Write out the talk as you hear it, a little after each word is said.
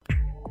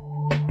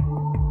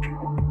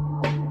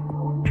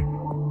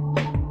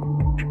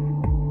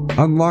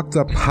Unlock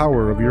the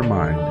power of your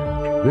mind.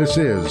 This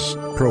is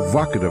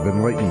Provocative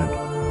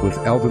Enlightenment with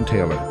Eldon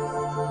Taylor.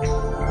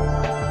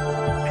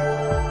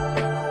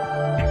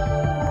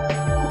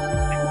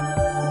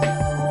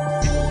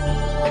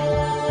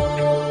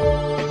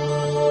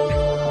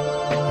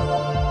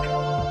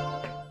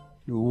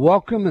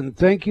 Welcome and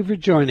thank you for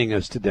joining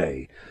us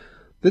today.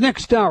 The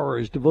next hour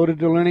is devoted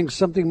to learning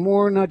something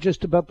more, not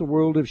just about the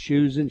world of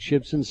shoes and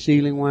ships and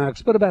sealing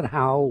wax, but about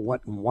how,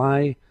 what, and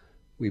why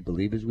we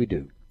believe as we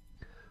do.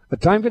 A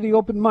time for the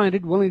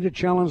open-minded, willing to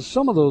challenge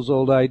some of those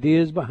old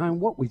ideas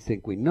behind what we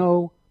think we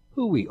know,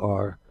 who we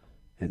are,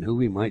 and who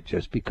we might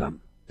just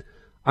become.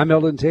 I'm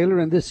Eldon Taylor,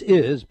 and this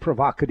is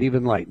Provocative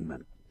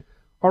Enlightenment.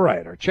 All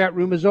right, our chat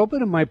room is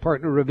open, and my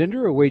partner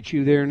Ravinder awaits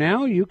you there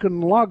now. You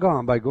can log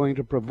on by going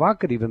to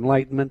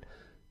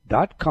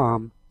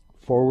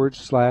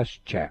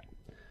provocativeenlightenment.com/chat.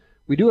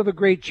 We do have a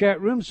great chat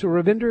room, so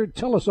Ravinder,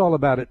 tell us all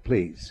about it,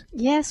 please.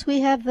 Yes,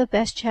 we have the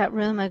best chat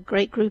room, a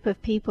great group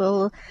of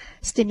people,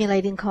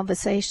 stimulating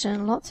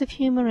conversation, lots of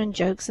humor and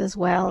jokes as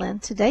well.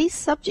 And today's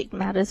subject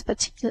matter is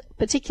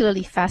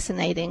particularly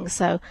fascinating,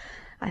 so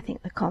I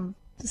think the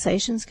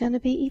conversation's going to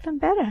be even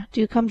better.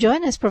 Do come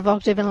join us,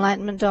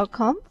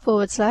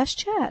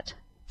 provocativeenlightenment.com/chat.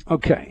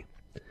 Okay.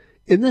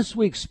 In this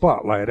week's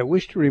Spotlight, I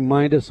wish to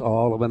remind us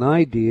all of an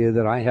idea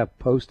that I have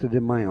posted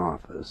in my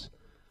office,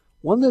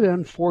 one that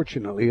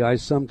unfortunately I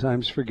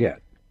sometimes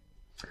forget.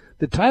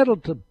 The title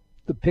to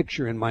the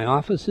picture in my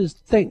office is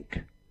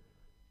Think.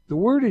 The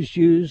word is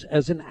used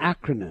as an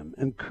acronym,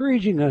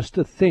 encouraging us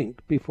to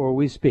think before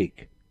we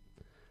speak.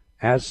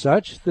 As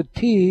such, the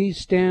T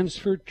stands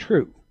for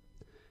true.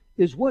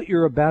 Is what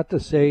you're about to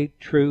say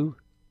true?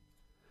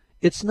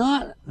 It's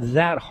not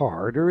that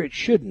hard, or it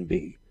shouldn't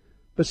be.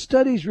 But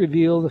studies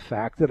reveal the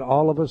fact that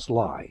all of us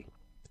lie.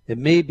 It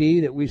may be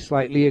that we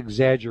slightly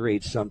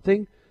exaggerate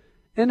something,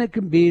 and it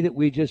can be that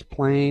we just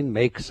plain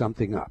make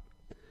something up.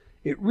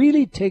 It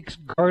really takes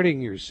guarding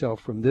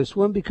yourself from this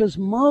one because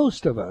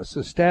most of us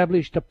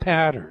established a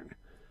pattern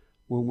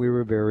when we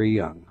were very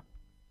young.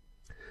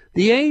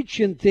 The H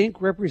in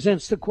think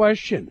represents the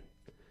question.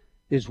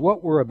 Is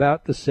what we're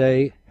about to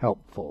say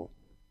helpful?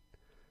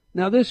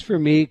 Now this for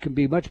me can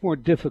be much more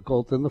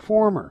difficult than the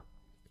former.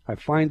 I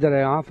find that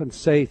I often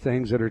say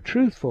things that are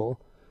truthful,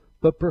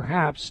 but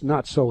perhaps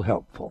not so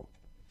helpful.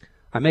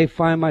 I may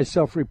find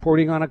myself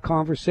reporting on a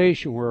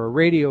conversation where a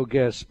radio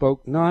guest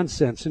spoke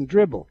nonsense and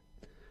dribble.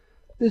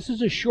 This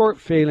is a short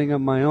failing of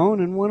my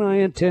own and one I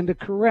intend to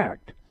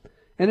correct.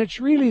 And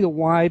it's really the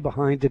why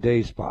behind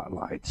today's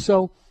Spotlight.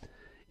 So,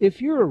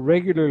 if you're a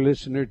regular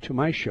listener to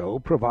my show,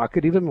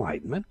 Provocative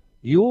Enlightenment,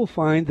 you will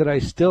find that I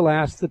still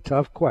ask the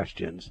tough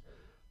questions,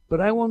 but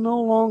I will no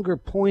longer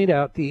point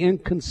out the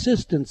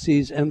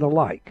inconsistencies and the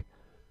like.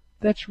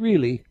 That's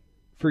really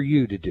for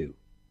you to do.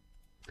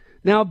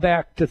 Now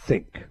back to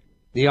think.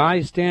 The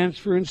I stands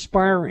for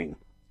inspiring.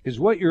 Is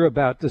what you're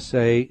about to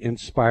say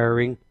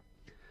inspiring?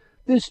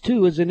 This,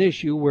 too, is an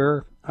issue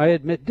where I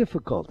admit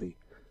difficulty.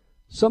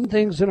 Some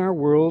things in our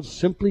world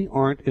simply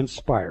aren't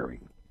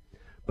inspiring.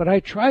 But I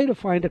try to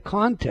find a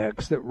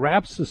context that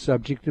wraps the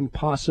subject in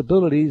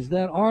possibilities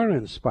that are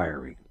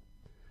inspiring.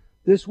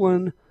 This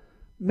one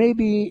may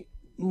be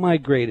my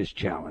greatest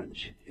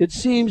challenge. It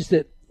seems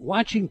that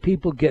watching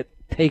people get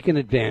taken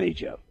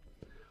advantage of,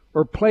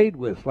 or played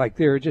with like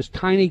they are just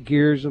tiny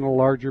gears in a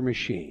larger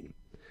machine,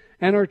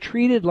 and are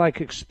treated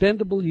like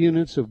expendable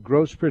units of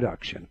gross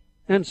production,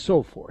 and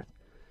so forth,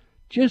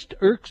 just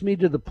irks me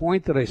to the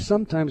point that I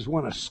sometimes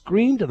want to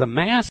scream to the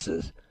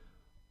masses,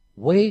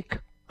 wake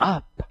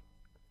up.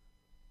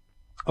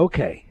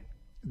 Okay,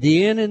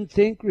 the N in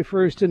think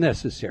refers to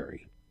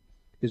necessary.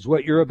 Is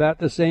what you're about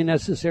to say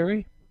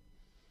necessary?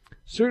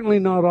 Certainly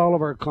not all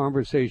of our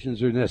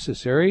conversations are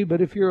necessary, but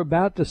if you're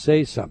about to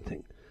say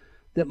something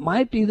that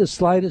might be the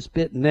slightest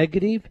bit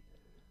negative,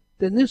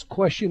 then this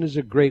question is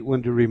a great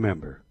one to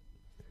remember.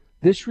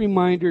 This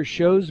reminder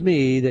shows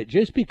me that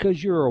just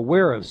because you're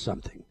aware of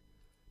something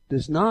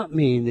does not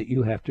mean that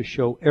you have to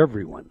show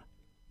everyone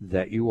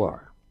that you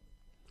are.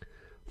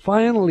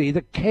 Finally,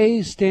 the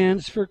K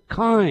stands for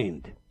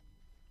kind.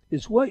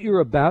 Is what you're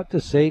about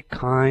to say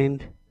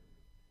kind?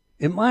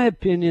 In my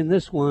opinion,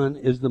 this one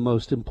is the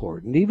most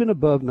important, even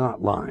above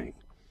not lying.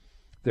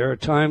 There are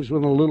times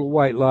when a little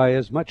white lie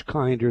is much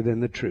kinder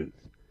than the truth.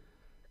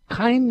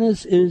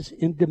 Kindness is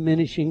in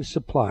diminishing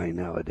supply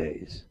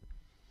nowadays.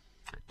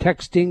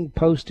 Texting,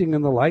 posting,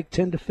 and the like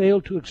tend to fail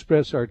to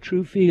express our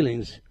true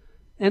feelings,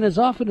 and as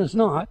often as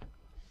not,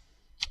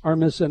 are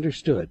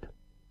misunderstood.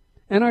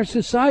 And our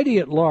society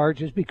at large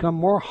has become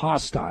more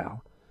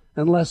hostile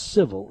and less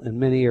civil in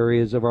many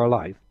areas of our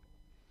life.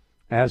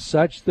 As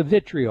such, the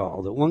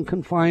vitriol that one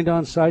can find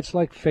on sites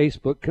like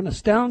Facebook can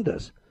astound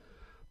us.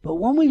 But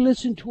when we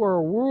listen to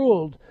our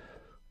world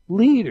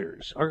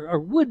leaders, our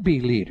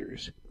would-be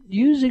leaders,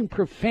 using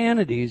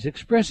profanities,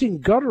 expressing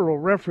guttural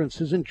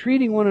references, and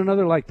treating one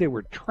another like they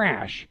were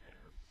trash,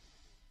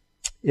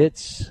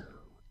 it's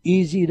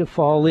easy to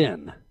fall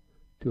in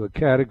to a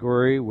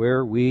category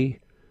where we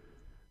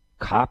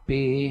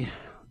copy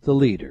the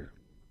leader.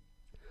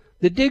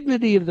 The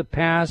dignity of the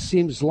past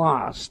seems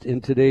lost in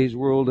today's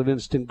world of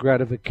instant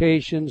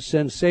gratification,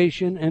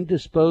 sensation, and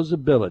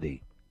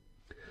disposability.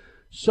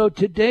 So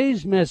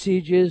today's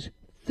message is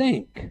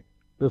think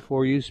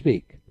before you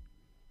speak.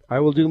 I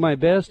will do my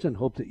best and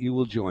hope that you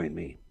will join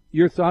me.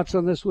 Your thoughts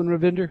on this one,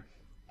 Ravinder?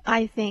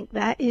 I think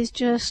that is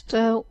just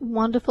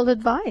wonderful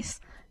advice.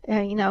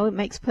 It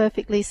makes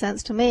perfectly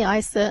sense to me.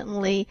 I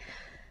certainly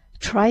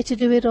try to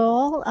do it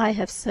all. I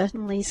have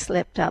certainly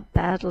slipped up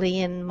badly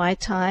in my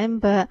time,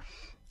 but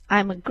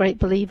I'm a great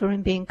believer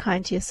in being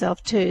kind to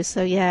yourself too.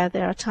 So yeah,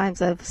 there are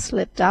times I've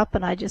slipped up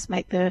and I just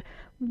make the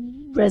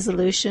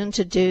resolution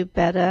to do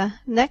better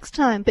next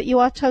time. But you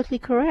are totally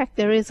correct.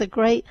 There is a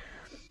great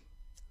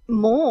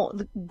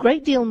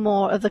deal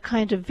more of the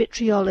kind of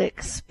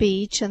vitriolic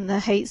speech and the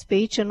hate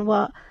speech. And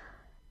what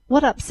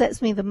upsets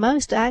me the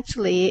most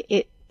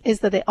actually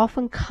is that it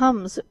often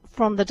comes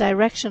from the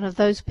direction of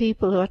those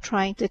people who are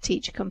trying to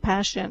teach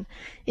compassion.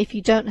 If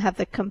you don't have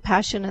the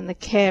compassion and the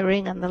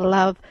caring and the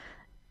love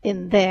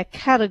in their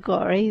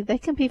category, they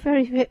can be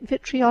very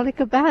vitriolic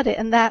about it,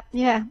 and that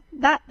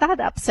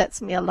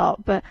upsets me a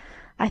lot. But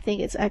I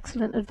think it's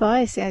excellent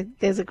advice. Yeah,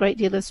 there's a great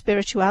deal of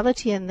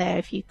spirituality in there.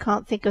 If you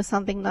can't think of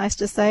something nice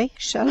to say,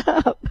 shut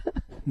up.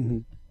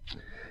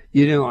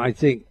 I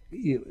think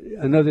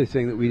another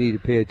thing that we need to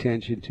pay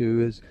attention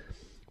to is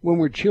when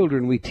we're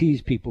children, we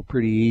tease people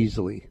pretty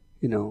easily.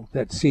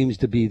 That seems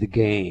to be the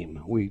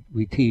game.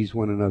 We tease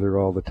one another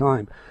all the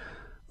time.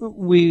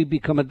 We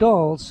become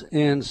adults,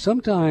 and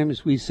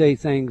sometimes we say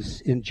things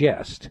in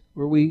jest,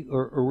 or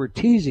we're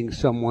teasing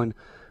someone,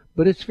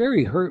 but it's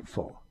very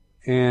hurtful.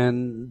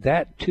 And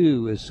that,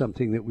 too, is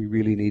something that we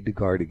really need to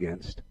guard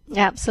against.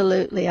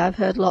 Absolutely. I've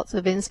heard lots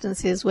of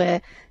instances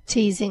where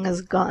teasing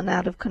has gotten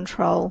out of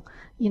control.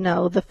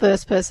 The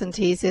first person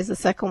teases, the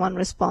second one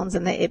responds,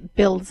 and it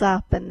builds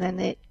up, and then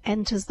it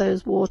enters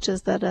those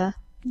waters that are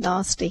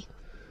nasty.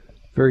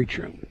 Very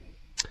true.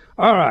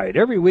 All right.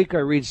 Every week I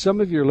read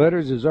some of your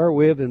letters as our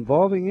way of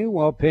involving you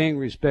while paying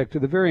respect to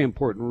the very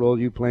important role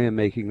you play in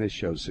making this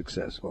show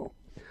successful.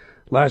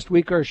 Last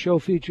week our show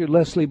featured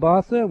Leslie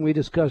Botha, and we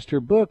discussed her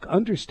book,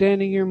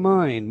 Understanding Your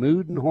Mind,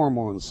 Mood and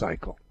Hormone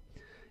Cycle.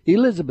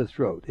 Elizabeth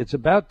wrote, "It's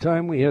about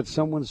time we had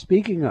someone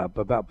speaking up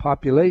about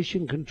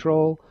population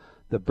control,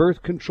 the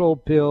birth control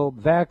pill,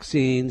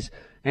 vaccines,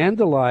 and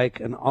the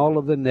like, and all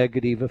of the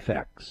negative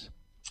effects."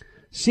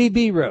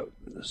 CB wrote,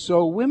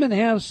 "So women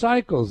have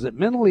cycles that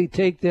mentally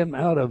take them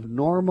out of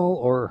normal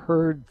or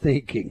herd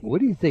thinking."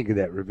 What do you think of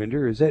that,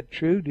 Ravinder? Is that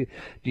true? Do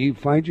you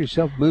find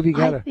yourself moving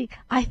out of...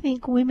 I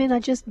think women are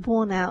just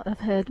born out of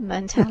herd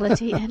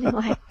mentality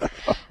anyway.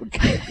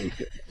 Okay.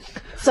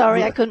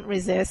 Sorry, I couldn't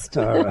resist.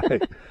 All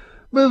right.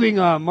 Moving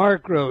on,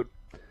 Mark wrote,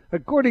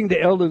 "According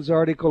to Eldon's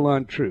article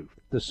on truth,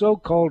 the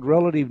so-called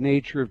relative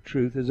nature of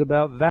truth is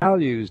about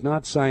values,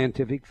 not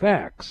scientific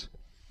facts.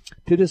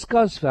 To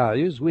discuss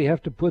values, we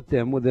have to put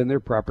them within their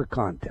proper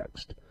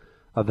context.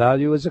 A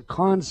value is a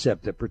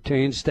concept that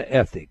pertains to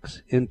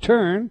ethics. In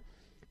turn,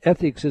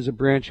 ethics is a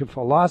branch of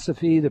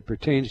philosophy that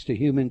pertains to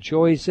human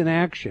choice and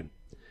action.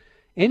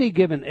 Any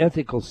given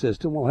ethical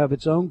system will have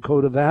its own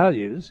code of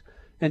values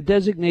and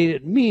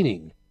designated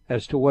meaning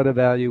as to what a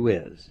value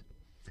is.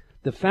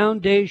 The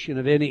foundation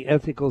of any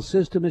ethical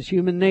system is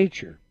human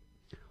nature.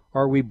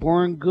 Are we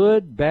born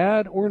good,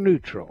 bad, or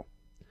neutral?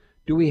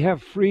 Do we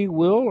have free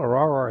will, or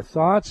are our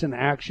thoughts and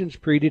actions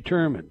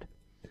predetermined?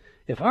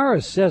 If our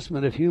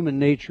assessment of human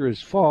nature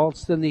is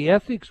false, then the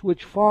ethics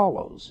which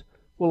follows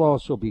will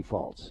also be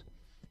false,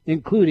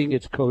 including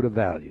its code of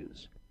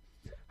values.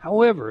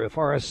 However, if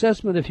our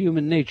assessment of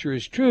human nature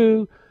is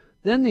true,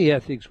 then the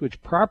ethics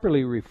which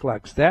properly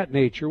reflects that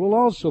nature will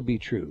also be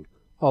true,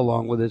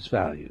 along with its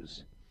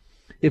values.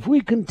 If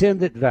we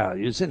contend that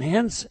values, and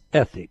hence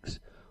ethics,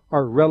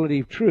 are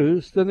relative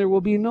truths, then there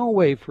will be no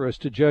way for us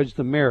to judge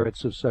the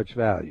merits of such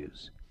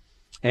values.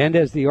 And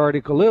as the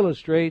article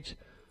illustrates,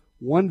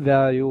 one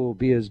value will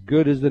be as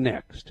good as the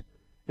next.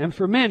 And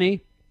for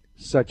many,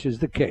 such is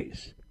the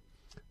case.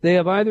 They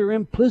have either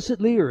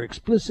implicitly or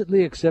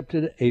explicitly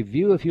accepted a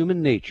view of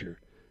human nature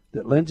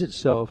that lends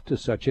itself to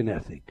such an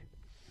ethic.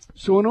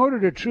 So in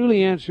order to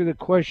truly answer the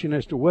question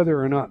as to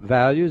whether or not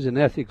values and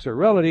ethics are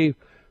relative,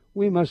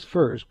 we must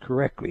first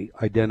correctly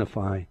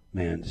identify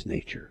man's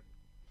nature.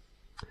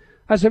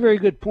 That's a very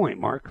good point,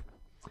 Mark.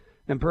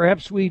 And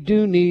perhaps we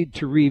do need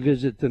to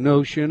revisit the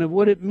notion of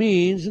what it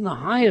means in the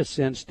highest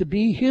sense to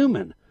be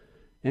human,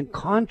 and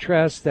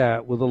contrast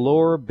that with the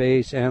lower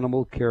base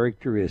animal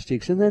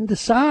characteristics, and then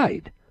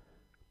decide,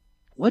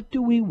 what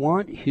do we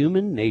want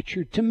human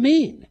nature to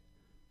mean?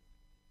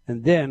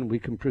 And then we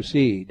can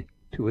proceed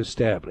to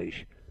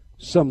establish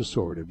some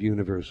sort of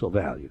universal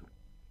value.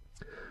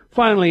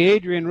 Finally,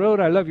 Adrian wrote,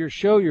 "I love your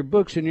show, your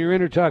books, and your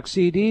InnerTalk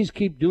CDs.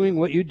 Keep doing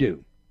what you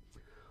do."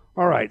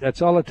 All right,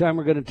 that's all the time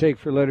we're going to take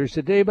for letters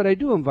today, but I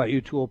do invite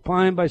you to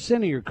opine by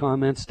sending your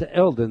comments to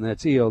Eldon,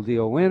 that's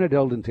ELDON, at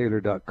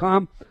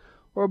eldontaylor.com,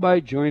 or by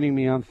joining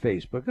me on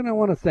Facebook. And I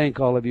want to thank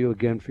all of you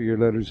again for your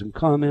letters and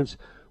comments.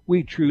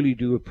 We truly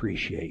do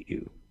appreciate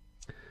you.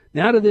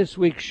 Now to this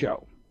week's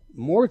show.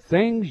 More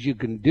Things You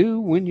Can Do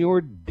When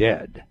You're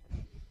Dead.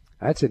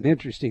 That's an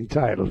interesting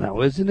title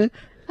now, isn't it?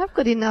 I've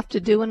got enough to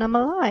do when I'm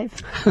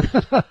alive.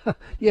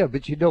 Yeah,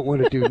 but you don't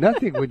want to do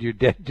nothing when you're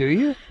dead, do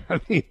you? I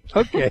mean,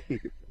 okay.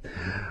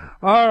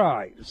 All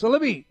right. So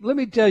let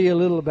me tell you a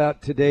little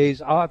about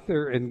today's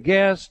author and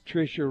guest,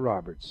 Tricia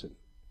Robertson.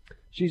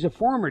 She's a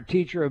former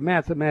teacher of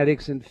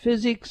mathematics and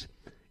physics,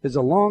 is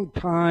a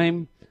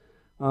long-time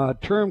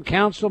term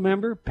council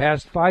member,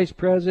 past vice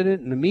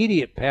president, and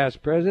immediate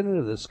past president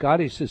of the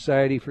Scottish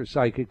Society for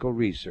Psychical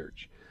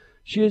Research.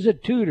 She is a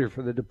tutor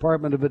for the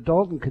Department of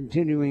Adult and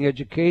Continuing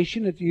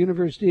Education at the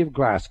University of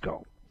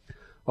Glasgow.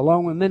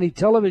 Along with many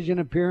television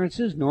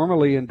appearances,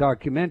 normally in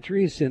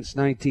documentaries since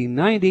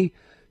 1990,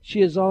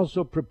 she has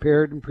also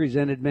prepared and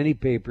presented many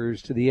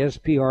papers to the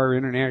SPR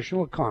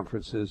international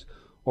conferences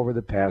over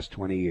the past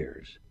 20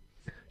 years.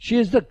 She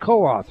is the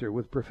co-author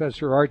with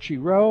Professor Archie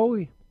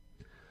Rowe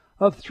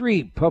of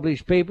 3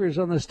 published papers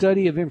on the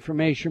study of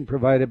information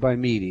provided by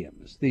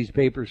mediums. These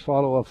papers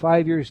follow a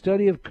 5-year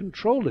study of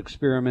controlled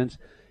experiments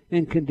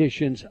in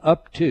conditions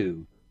up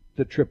to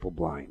the triple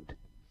blind.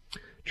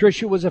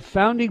 Tricia was a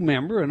founding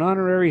member and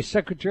honorary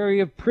secretary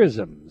of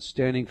PRISM,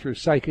 standing for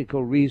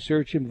psychical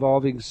research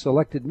involving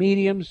selected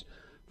mediums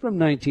from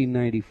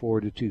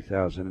 1994 to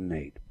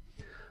 2008.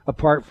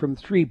 Apart from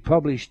 3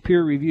 published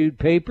peer-reviewed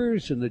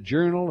papers in the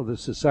Journal of the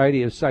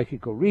Society of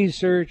Psychical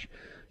Research,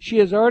 she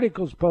has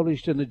articles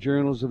published in the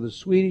journals of the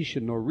Swedish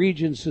and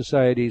Norwegian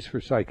Societies for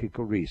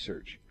Psychical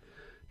Research.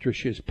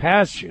 Tricia is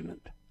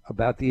passionate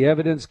about the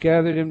evidence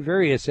gathered in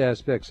various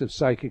aspects of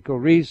psychical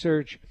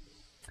research,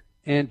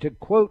 and to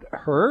quote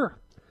her,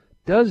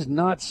 does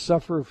not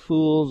suffer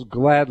fools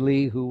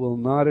gladly who will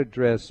not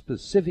address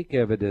specific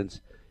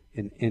evidence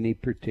in any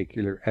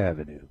particular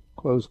avenue.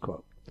 Close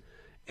quote.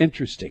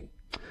 Interesting.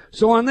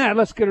 So on that,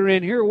 let's get her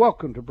in here.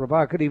 Welcome to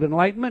Provocative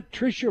Enlightenment,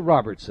 Tricia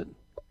Robertson.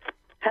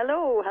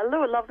 Hello,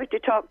 lovely to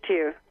talk to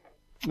you.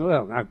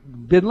 Well, I've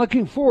been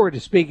looking forward to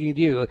speaking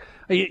to you.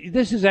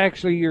 This is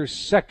actually your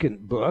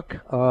second book,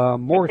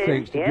 More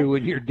Things to Do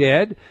When You're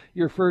Dead.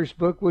 Your first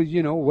book was,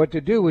 What to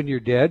Do When You're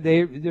Dead.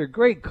 They're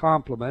great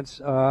compliments.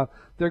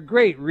 They're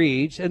great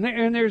reads, and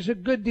there's a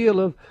good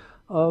deal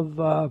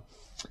of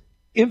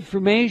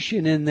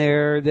information in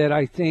there that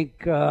I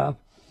think,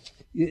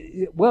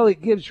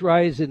 it gives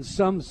rise in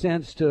some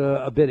sense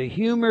to a bit of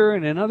humor,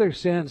 and in other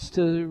sense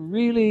to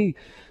really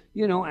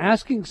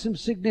asking some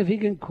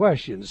significant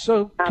questions.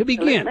 So to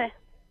begin,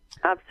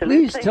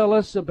 please tell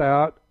us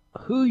about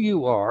who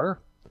you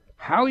are,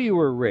 how you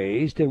were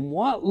raised, and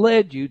what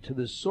led you to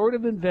the sort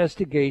of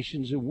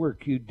investigations and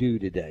work you do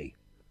today.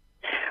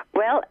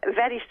 Well,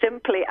 very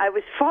simply, I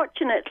was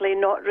fortunately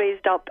not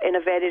raised up in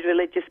a very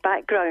religious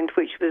background,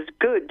 which was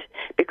good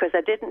because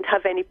I didn't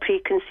have any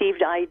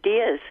preconceived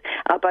ideas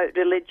about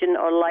religion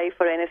or life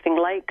or anything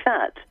like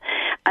that.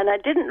 And I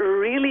didn't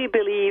really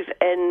believe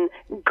in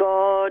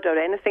God or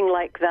anything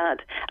like that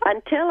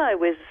until I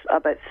was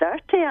about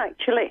 30,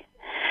 actually.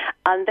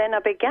 And then I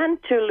began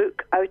to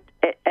look out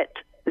at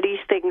these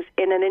things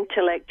in an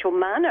intellectual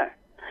manner.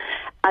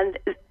 And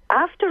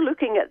after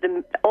looking at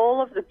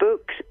all of the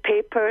books,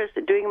 papers,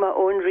 doing my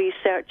own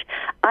research,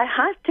 I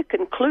had to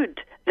conclude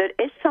there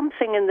is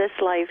something in this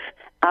life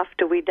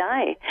after we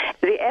die.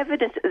 The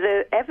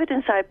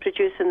evidence I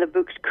produce in the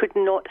books could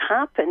not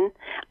happen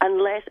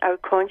unless our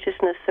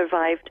consciousness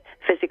survived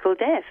physical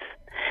death.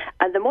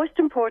 And the most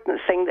important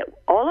thing that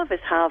all of us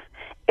have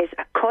is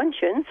a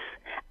conscience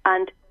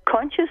and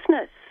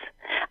consciousness.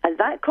 And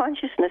that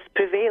consciousness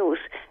prevails.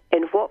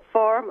 In what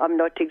form, I'm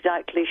not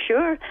exactly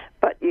sure,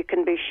 but you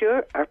can be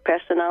sure our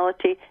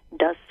personality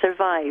does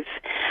survive.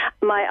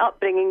 My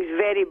upbringing is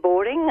very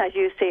boring, as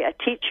you say, a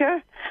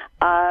teacher.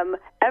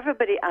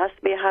 Everybody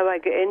asks me how I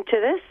got into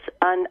this,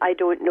 and I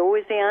don't know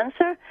is the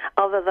answer,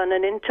 other than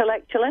an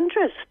intellectual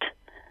interest,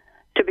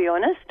 to be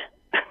honest.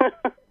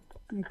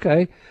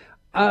 Okay.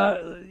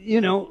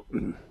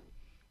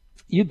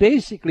 You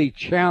basically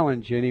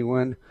challenge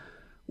anyone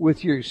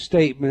with your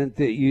statement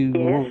that you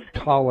won't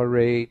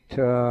tolerate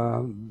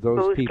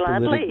those people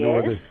gladly, that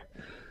ignore the...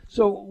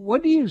 So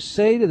what do you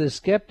say to the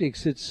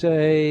skeptics that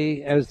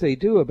say, as they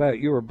do about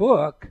your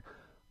book,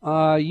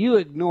 you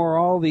ignore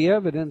all the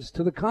evidence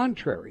to the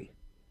contrary?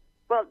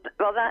 Well,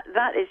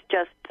 that is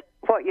just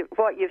what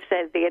you've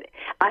said there.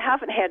 I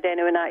haven't heard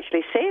anyone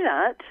actually say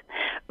that,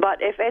 but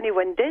if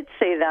anyone did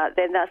say that,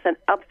 then that's an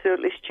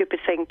absolutely stupid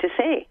thing to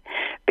say,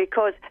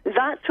 because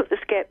that's what the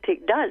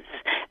skeptic does.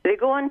 They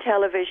go on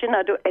television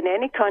in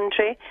any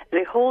country,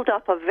 they hold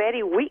up a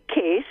very weak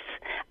case,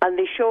 and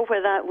they show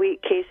where that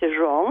weak case is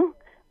wrong,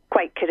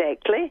 quite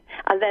correctly,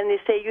 and then they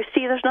say, you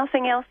see, there's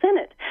nothing else in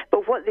it.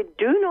 But what they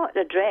do not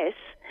address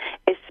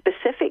is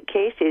specific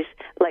cases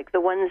like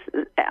the ones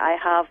I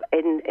have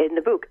in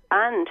the book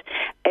and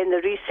in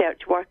the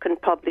research work on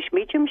published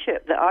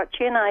mediumship that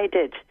Archie and I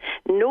did.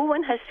 No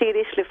one has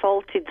seriously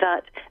faulted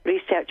that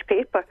research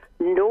paper.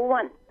 No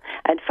one.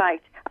 In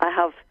fact, I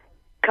have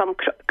come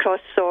cross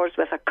swords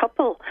with a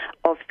couple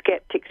of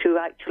skeptics who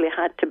actually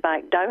had to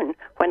back down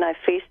when I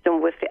faced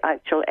them with the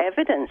actual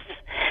evidence.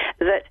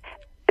 That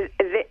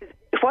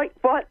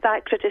what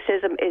that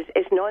criticism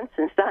is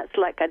nonsense. That's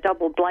like a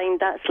double blind.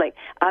 That's like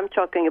I'm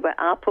talking about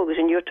apples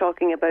and you're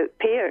talking about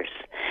pears.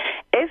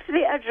 If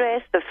they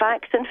address the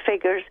facts and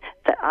figures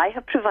that I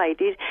have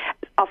provided,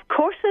 of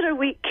course there are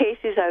weak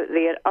cases out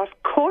there. Of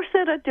course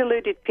there are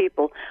deluded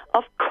people.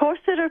 Of course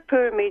there are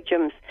poor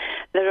mediums.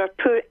 There are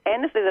poor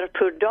anything. There are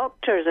poor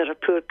doctors. There are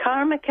poor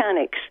car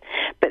mechanics.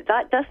 But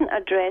that doesn't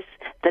address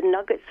the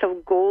nuggets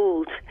of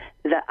gold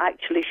that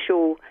actually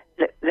show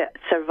that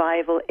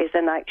survival is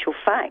an actual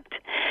fact.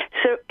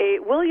 So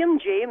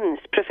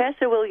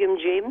Professor William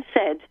James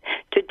said,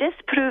 to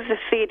disprove the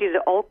theory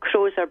that all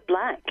crows are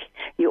black,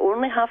 you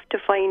only have to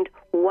find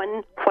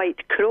one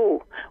white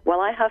crow. Well,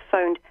 I have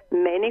found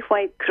many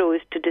white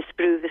crows to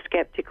disprove the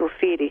skeptical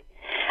theory.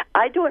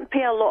 I don't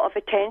pay a lot of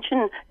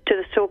attention to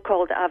the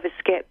so-called avid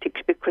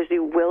skeptics because they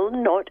will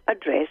not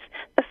address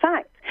the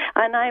facts.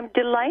 And I'm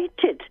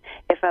delighted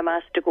if I'm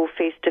asked to go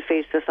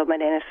face-to-face with them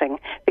on anything,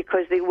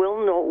 because they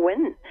will not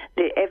win.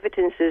 The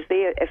evidence is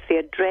there if they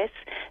address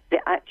the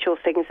actual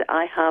things that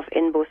I have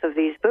in both of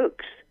these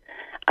books.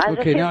 As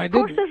okay, I said, now of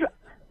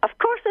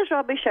course there's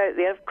rubbish out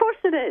there. Of course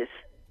there is.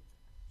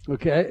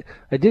 Okay,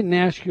 I didn't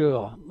ask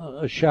you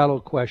a shallow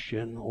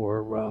question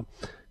or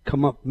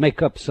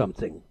make up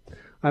something.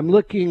 I'm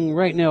looking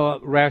right now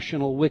at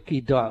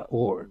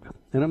rationalwiki.org,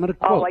 and I'm going to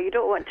quote. Oh, well, you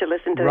don't want to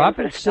listen to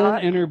Robertson,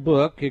 in her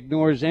book,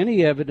 ignores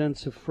any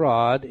evidence of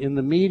fraud in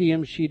the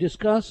medium she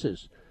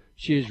discusses.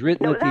 She has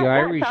written that the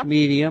Irish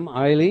medium,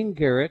 Eileen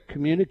Garrett,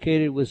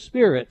 communicated with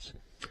spirits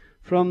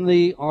from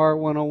the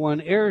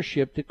R-101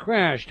 airship that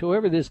crashed.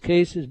 However, this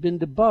case has been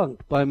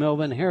debunked by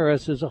Melvin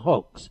Harris as a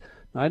hoax.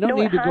 Now, I don't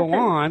need to go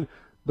on,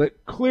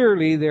 but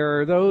clearly there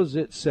are those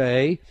that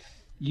say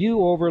you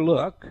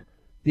overlook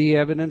the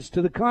evidence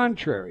to the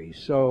contrary.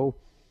 So,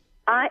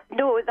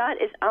 no, that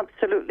is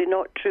absolutely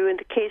not true, and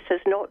the case has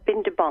not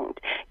been debunked.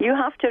 You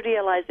have to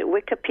realize that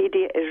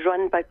Wikipedia is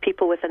run by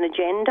people with an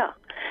agenda.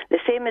 The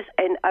same as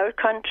in our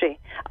country.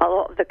 A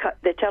lot of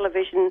the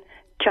television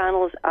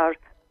channels are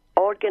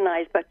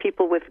organized by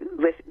people with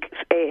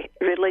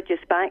religious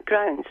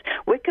backgrounds.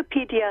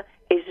 Wikipedia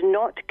is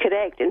not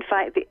correct. In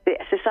fact, the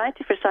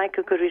Society for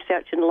Psychical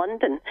Research in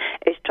London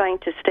is trying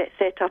to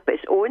set up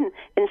its own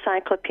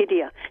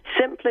encyclopedia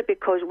simply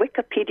because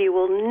Wikipedia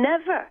will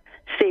never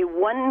say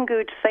one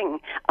good thing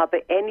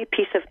about any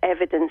piece of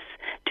evidence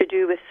to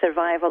do with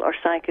survival or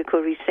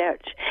psychical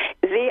research.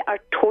 They are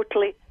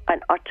totally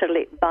and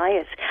utterly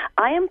biased.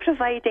 I am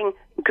providing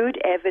good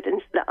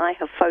evidence that I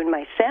have found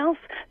myself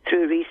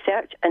through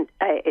research and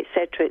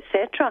etc.,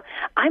 etc.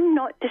 I'm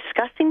not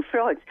discussing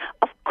frauds.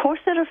 Of course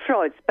there are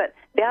frauds, but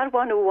the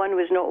R101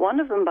 was not one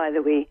of them, by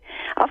the way.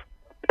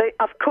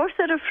 Of course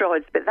there are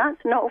frauds, but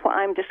that's not what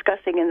I'm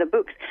discussing in the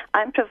books.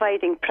 I'm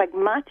providing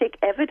pragmatic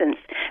evidence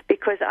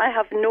because I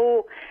have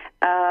no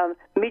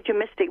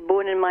mediumistic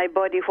bone in my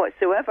body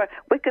whatsoever.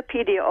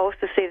 Wikipedia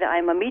also say that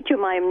I'm a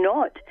medium. I am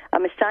not.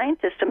 I'm a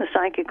scientist. I'm a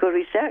psychical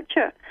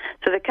researcher.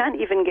 So they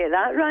can't even get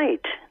that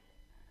right.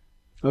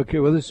 Okay,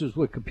 well, this is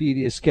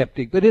Wikipedia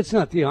Skeptic, but it's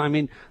not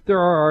there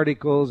are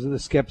articles in the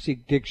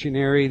Skeptic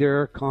Dictionary. There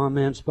are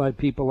comments by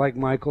people like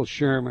Michael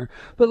Shermer,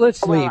 but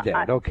let's leave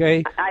that,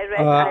 okay?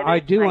 I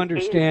do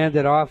understand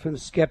that often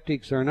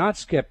skeptics are not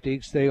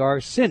skeptics, they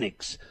are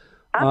cynics.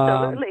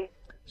 Absolutely.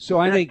 So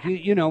I think,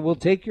 we'll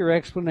take your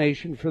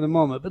explanation for the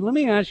moment, but let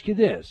me ask you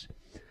this.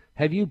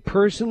 Have you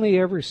personally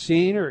ever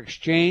seen or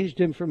exchanged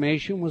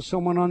information with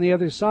someone on the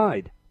other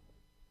side?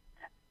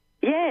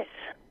 Yes.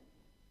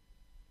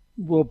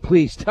 Well,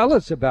 please tell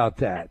us about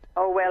that.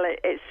 Oh well,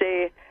 it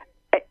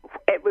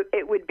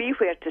would be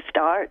where to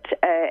start.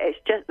 It's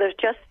just there's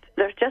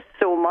just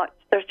so much.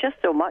 There's just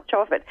so much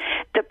of it.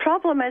 The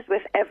problem is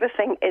with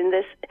everything in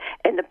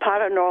the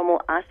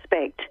paranormal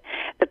aspect.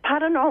 The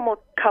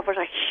paranormal covers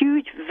a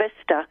huge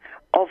vista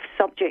of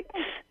subjects,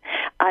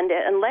 and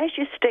unless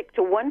you stick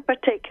to one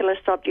particular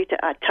subject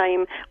at a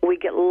time, we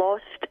get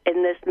lost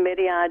in this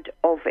myriad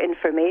of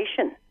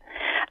information.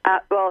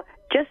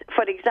 Just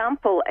for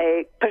example,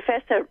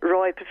 Professor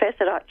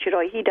Archie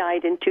Roy, he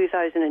died in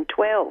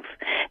 2012.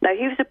 Now,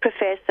 he was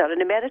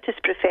an emeritus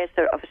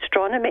professor of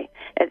astronomy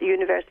at the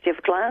University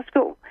of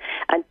Glasgow.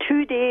 And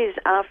 2 days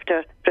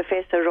after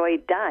Professor Roy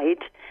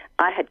died,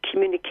 I had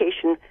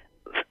communication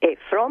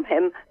from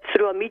him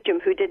through a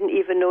medium who didn't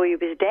even know he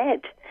was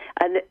dead.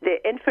 And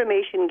the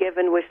information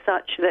given was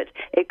such that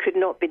it could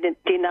not be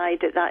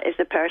denied that is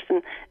the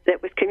person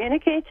that was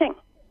communicating.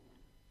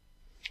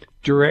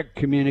 Direct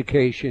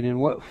communication in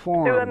what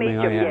form? Through a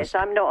medium, may I yes.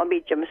 ask? I'm not a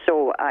medium,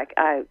 so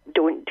I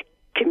don't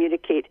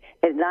communicate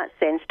in that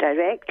sense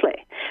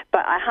directly.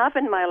 But I have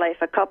in my life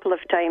a couple of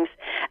times,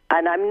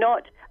 and I'm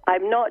not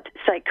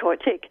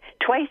psychotic.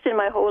 Twice in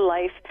my whole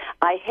life,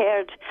 I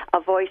heard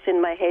a voice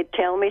in my head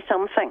tell me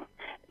something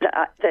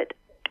that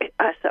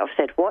I sort of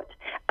said, what?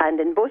 And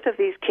in both of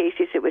these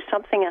cases, it was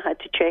something I had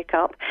to check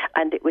up,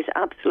 and it was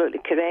absolutely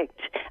correct,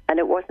 and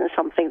it wasn't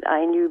something that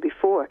I knew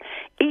before.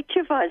 Each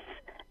of us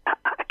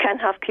can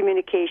have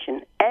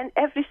communication, and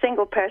every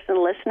single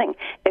person listening,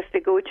 if they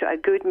go to a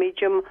good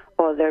medium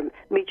or they're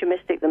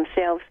mediumistic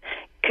themselves,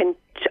 can,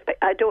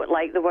 I don't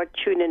like the word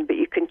tune in, but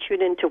you can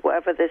tune into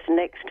whatever this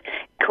next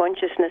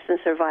consciousness and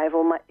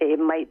survival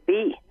might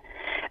be.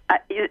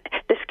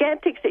 The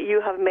skeptics that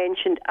you have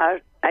mentioned are,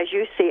 as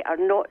you say, are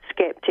not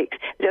skeptics.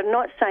 They're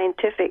not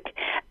scientific.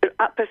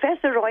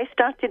 Professor Roy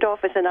started off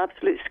as an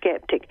absolute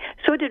skeptic.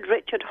 So did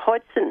Richard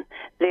Hodson,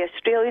 the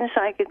Australian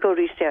psychical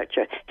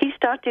researcher. He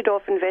started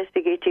off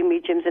investigating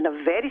mediums in a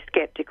very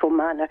skeptical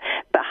manner,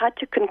 but had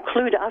to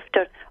conclude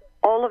after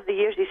all of the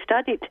years he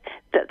studied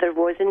that there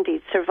was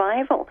indeed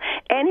survival.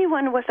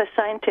 Anyone with a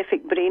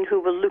scientific brain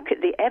who will look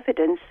at the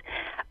evidence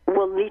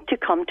will need to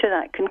come to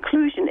that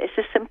conclusion. It's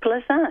as simple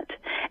as that.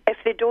 If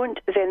they don't,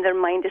 then their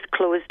mind is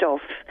closed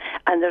off,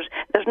 and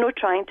there's no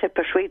trying to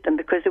persuade them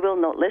because they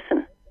will not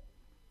listen.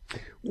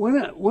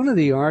 One of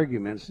the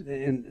arguments,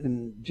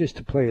 and just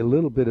to play a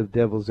little bit of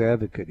devil's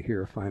advocate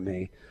here, if I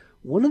may,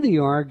 one of the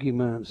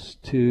arguments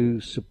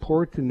to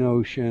support the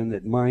notion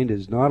that mind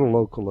is not a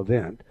local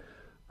event,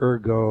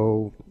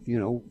 ergo,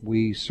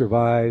 we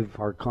survive,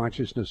 our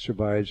consciousness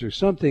survives, or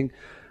something,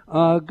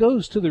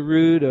 goes to the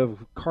root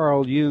of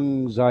Carl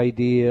Jung's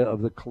idea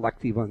of the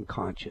collective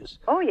unconscious.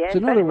 Oh, yes, so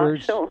in other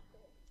words, so.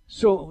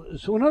 So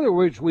in other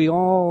words, we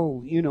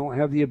all,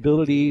 have the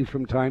ability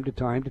from time to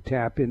time to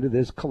tap into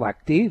this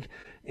collective,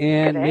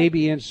 and Correct.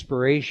 maybe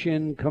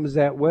inspiration comes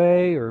that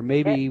way, or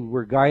maybe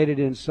we're guided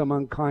in some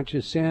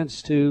unconscious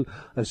sense to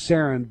a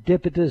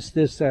serendipitous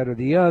this, that, or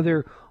the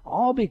other,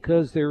 all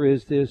because there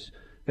is this,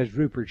 as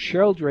Rupert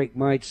Sheldrake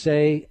might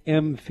say,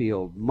 M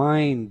field,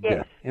 mind,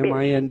 Yes,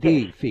 M-I-N-D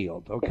yes.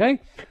 field,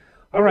 okay?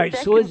 All right,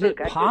 so is it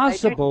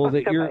possible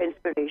that you're...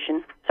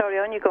 Inspiration. Sorry,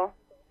 on you go.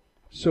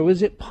 So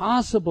is it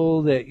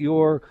possible that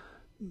your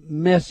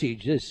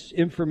message, this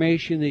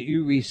information that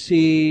you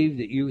receive,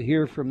 that you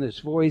hear from this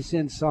voice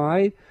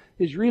inside,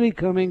 is really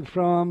coming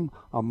from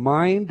a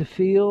mind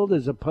field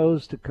as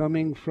opposed to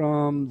coming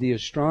from the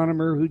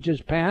astronomer who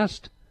just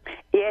passed?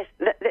 Yes,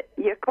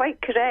 you're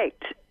quite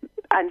correct.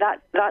 And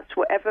that's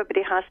what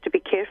everybody has to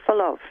be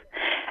careful of.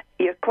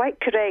 You're quite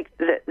correct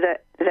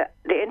that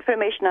the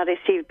information I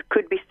received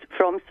could be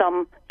from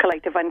some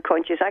collective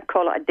unconscious. I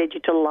call it a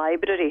digital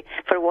library,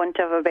 for want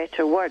of a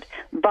better word.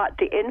 But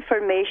the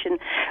information,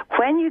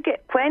 when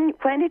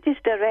it is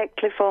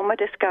directly from a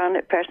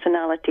discarnate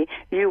personality,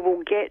 you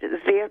will get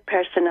their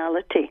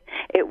personality.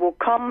 It will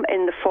come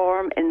in the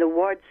form, in the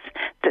words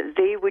that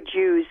they would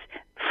use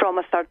from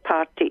a third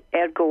party,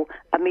 ergo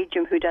a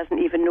medium who doesn't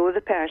even know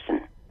the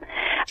person.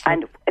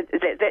 And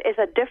there is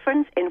a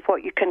difference in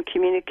what you can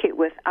communicate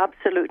with,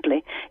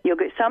 absolutely. You'll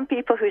get some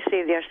people who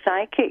say they're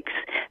psychics.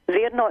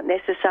 They're not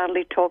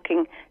necessarily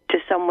talking to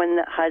someone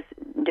that has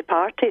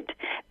departed.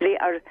 They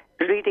are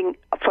reading,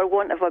 for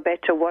want of a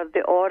better word,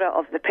 the aura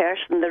of the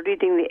person. They're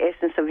reading the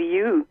essence of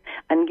you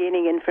and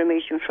gaining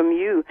information from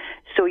you.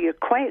 So you're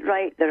quite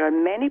right. There are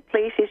many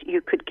places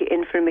you could get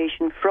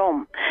information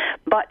from.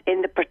 But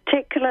in the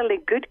particularly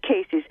good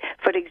cases,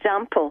 for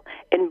example,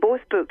 in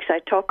both books I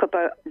talk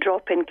about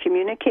drop-in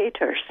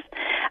communicators.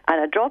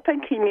 And a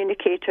drop-in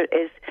communicator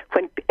is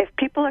if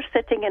people are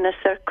sitting in a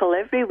circle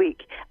every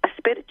week, a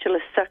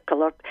spiritualist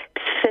circle, or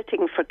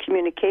sitting for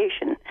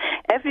communication,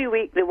 every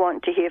week they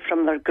want to hear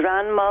from their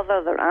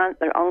grandmother, their aunt,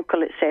 their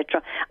uncle,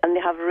 etc., and they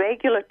have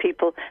regular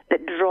people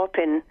that drop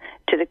in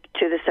to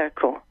the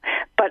circle.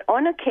 But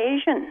on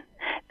occasion,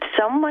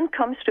 someone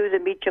comes through the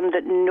medium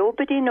that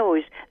nobody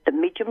knows. The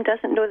medium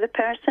doesn't know the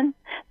person.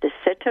 The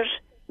sitters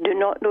do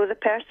not know the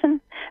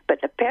person, but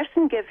the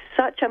person gives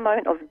such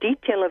amount of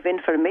detail of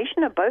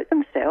information about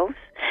themselves,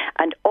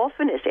 and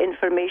often it's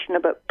information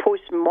about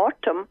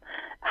post-mortem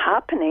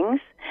happenings.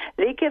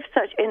 They give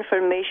such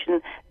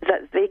information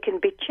that they can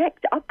be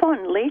checked up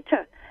on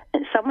later,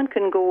 and someone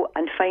can go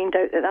and find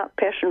out that that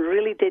person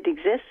really did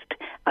exist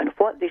and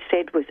what they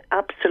said was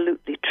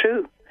absolutely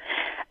true.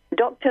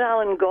 Dr.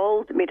 Alan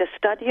Gauld made a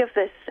study of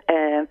this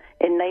in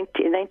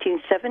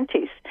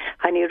 1970s,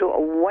 and he wrote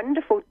a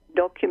wonderful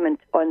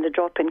document on the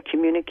drop-in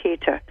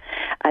communicator.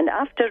 And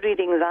after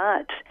reading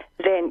that,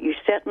 then you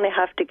certainly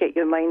have to get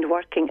your mind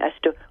working as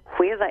to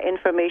where that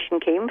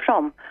information came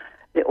from.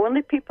 The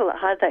only people that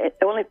had that,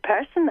 the only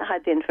person that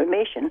had the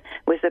information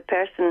was the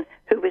person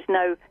who was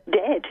now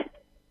dead.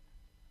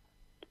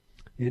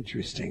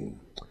 Interesting.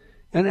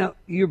 And now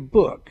your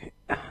book,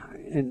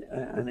 and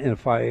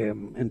if I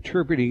am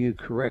interpreting you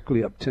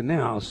correctly up to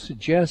now,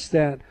 suggests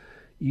that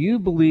you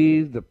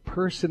believe the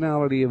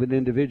personality of an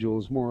individual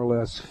is more or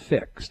less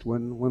fixed.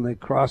 When they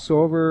cross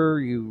over,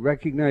 you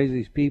recognize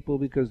these people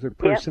because their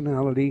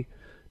personality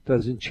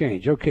doesn't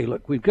change. Okay,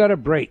 look, we've got a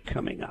break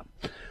coming up.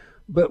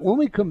 But when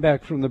we come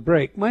back from the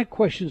break, my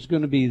question is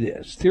going to be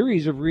this.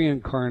 Theories of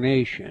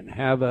reincarnation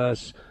have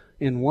us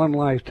in one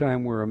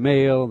lifetime we're a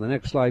male, the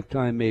next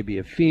lifetime maybe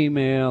a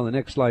female, the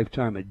next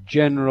lifetime a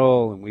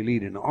general, and we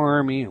lead an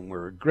army and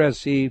we're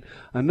aggressive.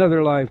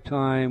 Another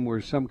lifetime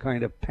we're some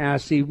kind of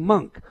passive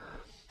monk.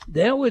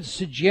 That would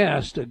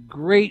suggest a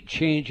great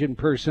change in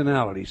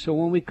personality. So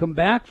when we come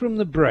back from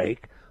the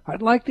break,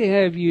 I'd like to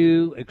have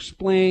you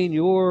explain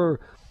your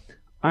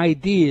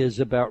ideas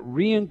about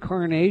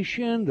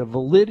reincarnation, the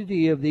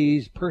validity of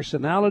these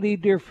personality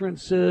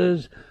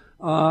differences,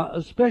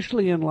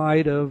 especially in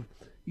light of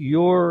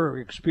your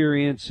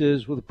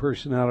experiences with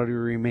personality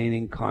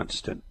remaining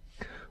constant.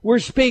 We're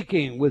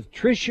speaking with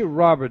Tricia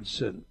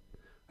Robertson,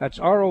 that's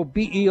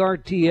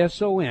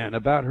Robertson,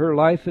 about her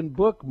life and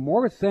book,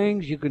 More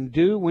Things You Can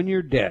Do When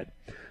You're Dead.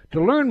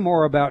 To learn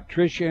more about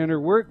Tricia and her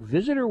work,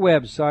 visit her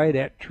website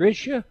at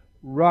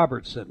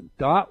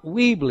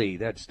triciarobertson.weebly,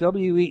 that's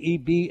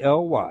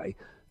WEEBLY.com,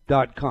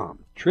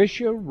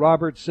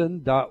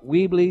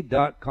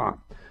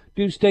 triciarobertson.weebly.com.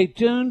 Do stay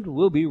tuned.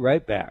 We'll be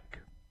right back.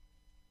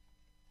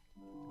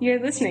 You're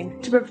listening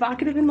to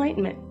Provocative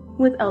Enlightenment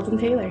with Eldon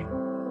Taylor.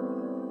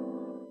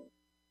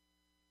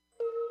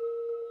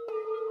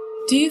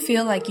 Do you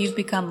feel like you've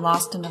become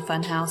lost in a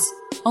funhouse,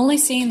 only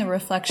seeing the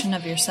reflection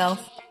of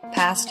yourself,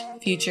 past,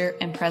 future,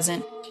 and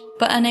present,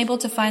 but unable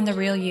to find the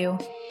real you?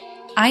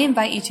 I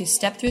invite you to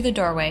step through the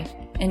doorway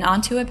and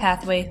onto a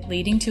pathway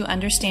leading to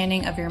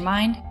understanding of your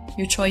mind,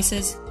 your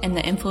choices, and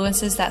the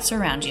influences that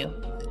surround you.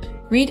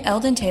 Read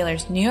Eldon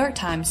Taylor's New York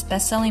Times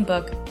bestselling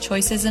book,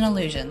 Choices and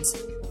Illusions.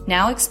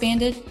 Now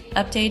expanded,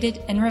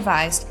 updated, and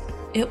revised,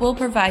 it will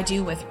provide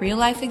you with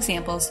real-life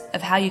examples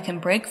of how you can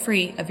break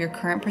free of your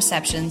current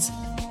perceptions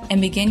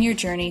and begin your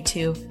journey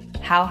to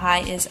How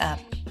High Is Up.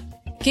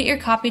 Get your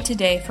copy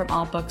today from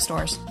all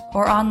bookstores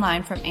or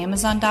online from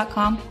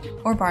Amazon.com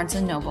or Barnes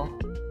 & Noble.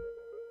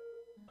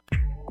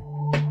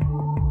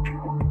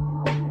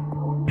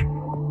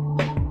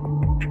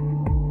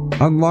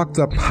 Unlock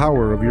the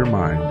power of your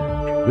mind.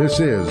 This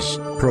is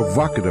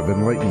Provocative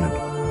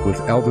Enlightenment with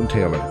Eldon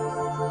Taylor.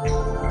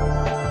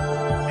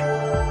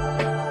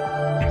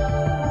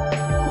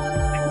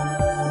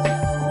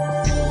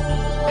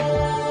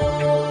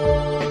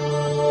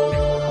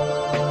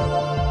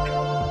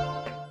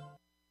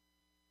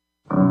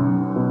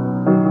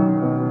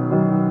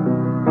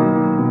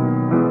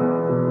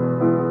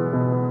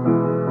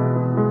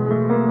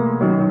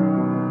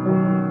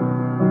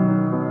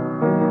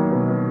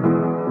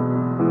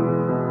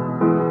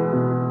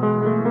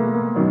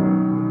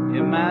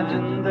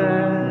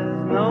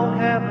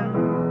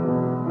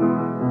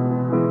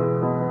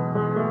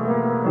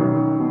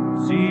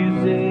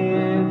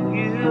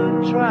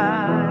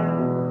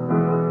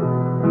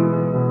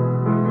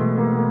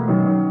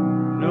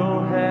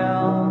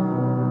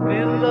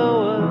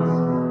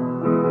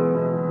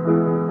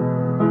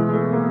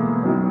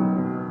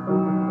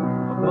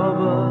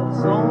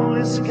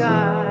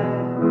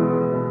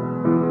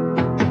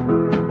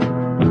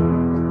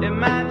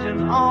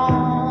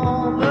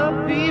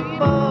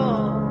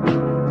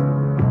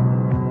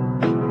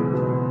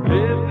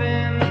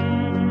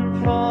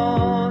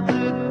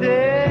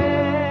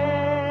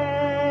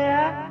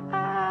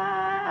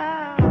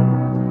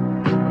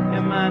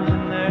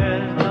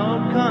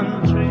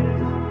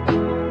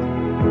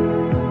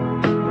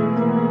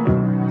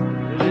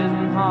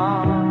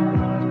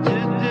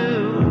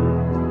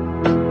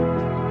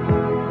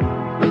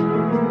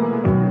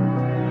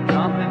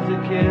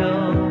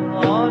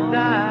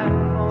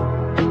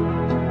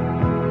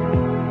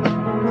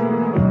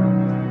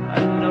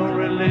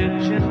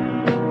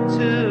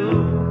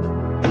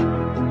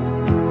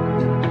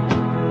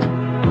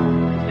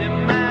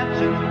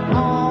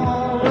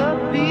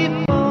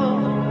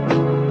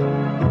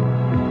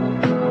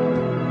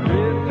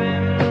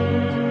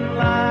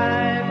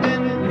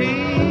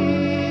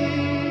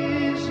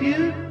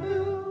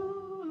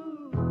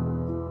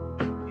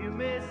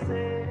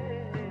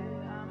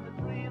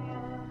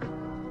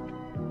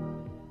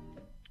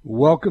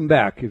 Welcome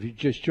back. If you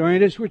just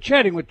joined us, we're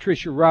chatting with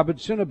Tricia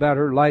Robertson about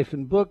her life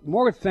and book,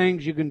 More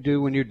Things You Can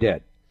Do When You're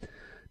Dead.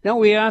 Now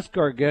we ask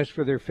our guests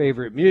for their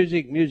favorite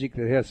music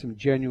that has some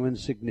genuine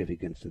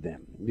significance to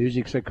them.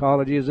 Music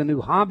psychology is a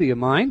new hobby of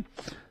mine.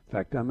 In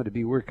fact, I'm going to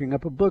be working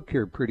up a book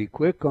here pretty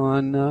quick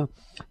on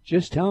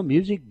just how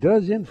music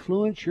does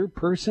influence your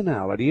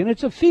personality. And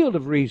it's a field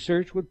of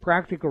research with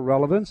practical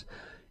relevance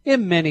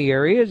in many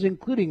areas,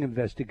 including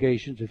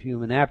investigations of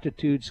human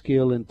aptitude,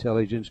 skill,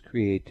 intelligence,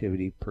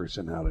 creativity,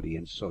 personality,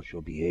 and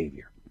social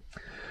behavior.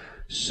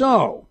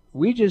 So,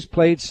 we just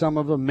played some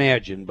of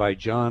Imagine by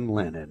John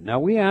Lennon. Now,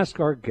 we ask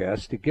our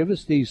guests to give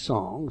us these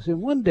songs,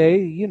 and one day,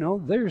 you know,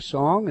 their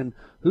song and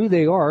who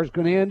they are is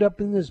going to end up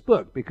in this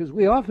book, because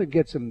we often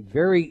get some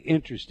very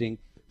interesting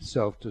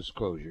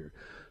self-disclosure.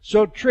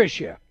 So,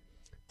 Tricia,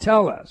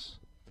 tell us,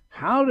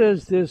 how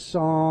does this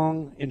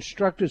song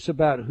instruct us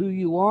about who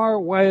you are?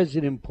 Why is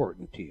it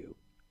important to you?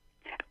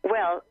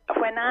 Well,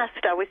 when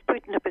asked, I was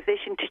put in a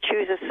position to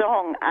choose a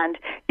song, and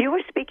you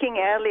were speaking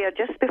earlier,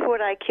 just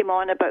before I came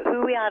on, about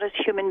who we are as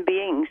human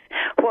beings.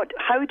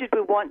 How did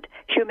we want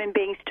human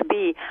beings to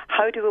be?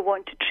 How do we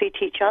want to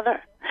treat each other?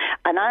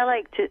 And I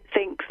like to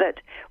think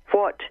that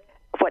what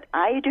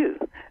I do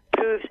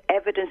proves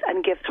evidence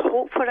and gives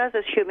hope for us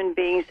as human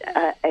beings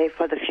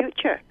for the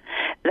future,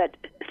 that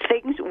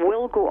things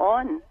will go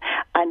on.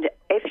 And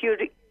if you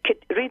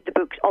read the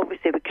books,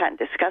 obviously we can't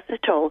discuss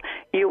it all,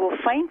 you will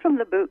find from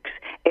the books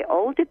it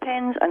all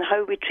depends on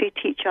how we treat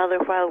each other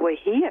while we're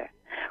here,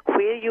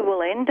 where you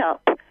will end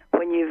up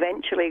when you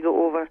eventually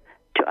go over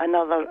to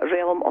another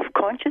realm of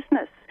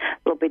consciousness.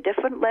 There'll be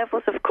different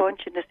levels of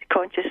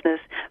consciousness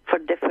for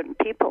different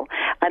people.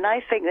 And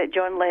I think that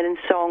John Lennon's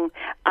song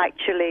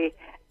actually,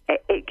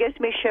 it gives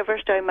me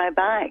shivers down my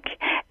back.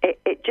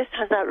 It just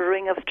has that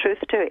ring of truth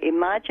to it.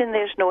 Imagine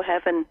there's no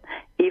heaven,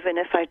 even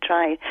if I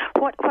try.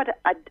 What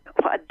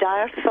a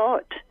dire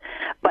thought.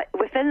 But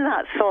within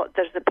that thought,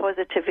 there's the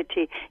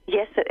positivity.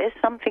 Yes, there is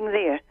something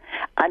there.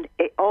 And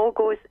it all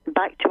goes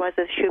back to us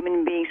as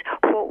human beings,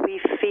 what we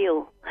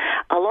feel.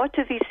 A lot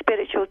of these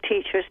spiritual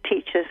teachers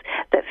teach us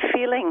that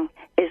feeling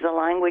is the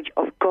language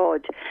of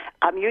God.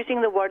 I'm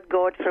using the word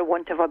God for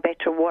want of a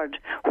better word,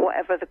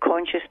 whatever the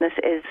consciousness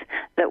is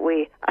that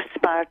we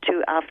aspire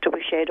to after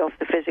we shed off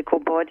the physical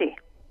body.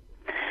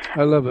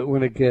 I love it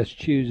when a guest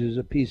chooses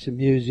a piece of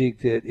music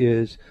that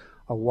is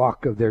a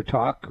walk of their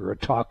talk or a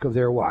talk of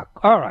their walk.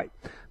 All right.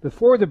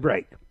 Before the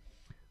break,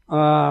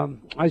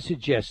 I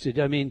suggested,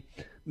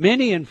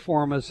 many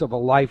inform us of a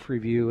life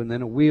review and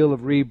then a wheel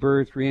of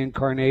rebirth,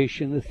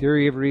 reincarnation. The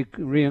theory of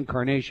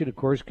reincarnation, of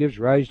course, gives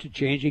rise to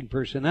changing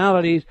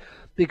personalities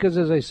because,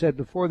 as I said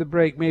before the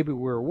break, maybe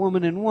we're a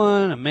woman in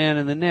one, a man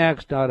in the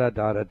next,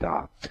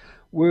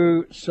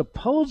 We're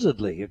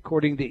supposedly,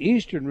 according to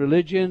Eastern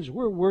religions,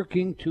 we're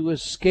working to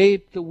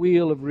escape the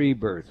wheel of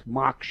rebirth,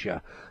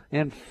 moksha,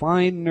 and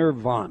find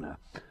nirvana.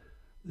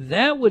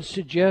 That would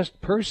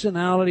suggest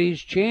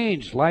personalities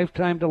change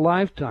lifetime to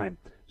lifetime.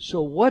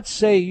 So what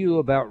say you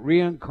about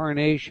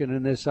reincarnation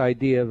and this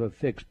idea of a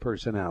fixed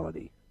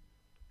personality?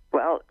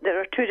 Well,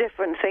 there are two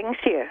different things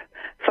here.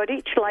 For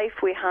each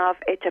life we have,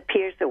 it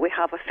appears that we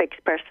have a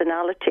fixed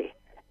personality.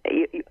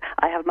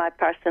 I have my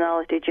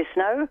personality just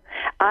now.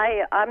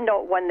 I'm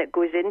not one that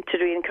goes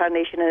into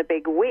reincarnation in a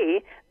big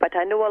way, but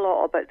I know a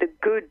lot about the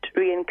good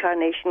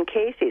reincarnation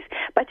cases.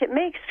 But it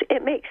makes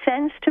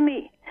sense to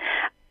me.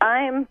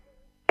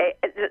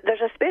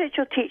 There's a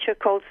spiritual teacher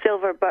called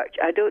Silver Birch.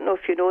 I don't know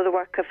if you know the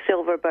work of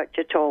Silver Birch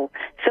at all.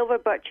 Silver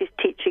Birch's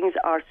teachings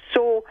are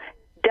so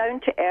down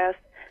to earth,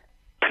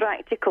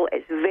 practical.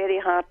 It's very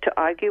hard to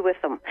argue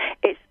with them.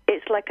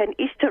 It's like an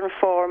Eastern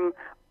form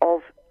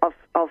of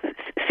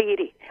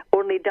theory,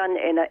 only done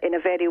in a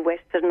very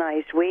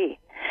westernized way.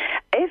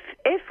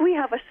 If we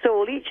have a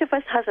soul, each of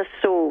us has a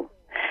soul,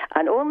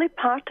 and only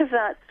part of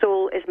that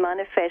soul is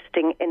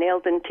manifesting in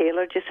Eldon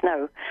Taylor just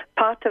now.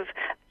 Part of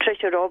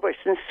Tricia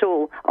Robertson's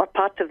soul, or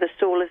part of the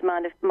soul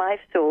my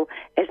soul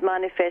is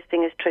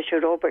manifesting as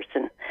Tricia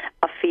Robertson,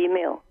 a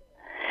female.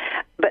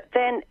 But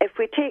then, if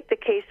we take the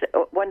case,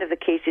 one of the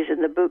cases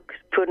in the book,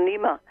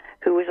 Purnima,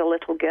 who was a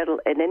little girl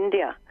in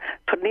India.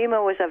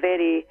 Purnima was a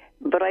very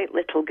bright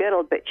little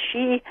girl, but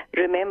she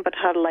remembered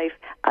her life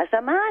as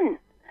a man,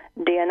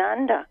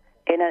 Dayananda,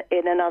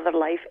 in another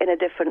life, in a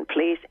different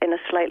place, in a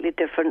slightly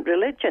different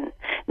religion.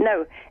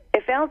 Now,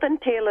 if Eldon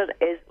Taylor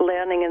is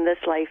learning in this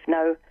life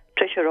now,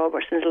 Tricia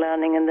Robertson's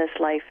learning in this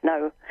life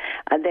now,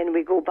 and then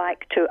we go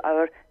back to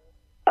our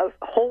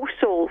whole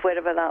soul,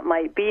 wherever that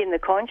might be in the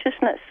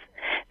consciousness,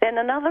 then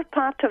another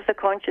part of the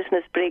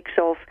consciousness breaks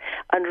off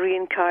and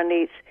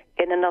reincarnates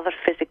in another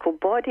physical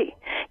body.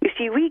 You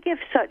see, we give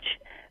such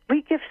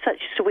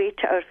sway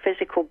to our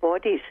physical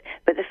bodies,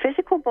 but the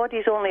physical body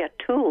is only a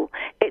tool.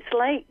 It's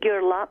like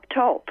your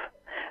laptop,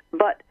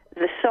 but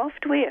the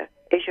software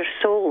is your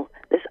soul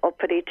that's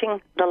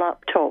operating the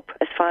laptop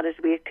as far as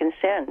we're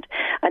concerned.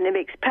 And it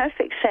makes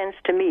perfect sense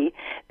to me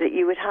that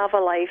you would have a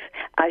life,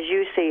 as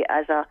you say,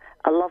 as a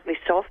lovely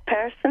soft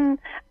person,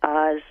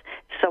 as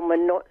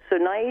someone not so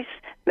nice,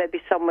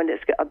 maybe someone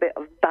that's got a bit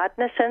of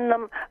badness in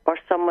them, or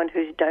someone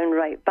who's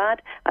downright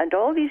bad. And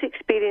all these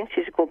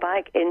experiences go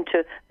back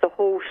into the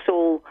whole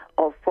soul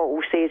of what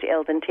we'll say is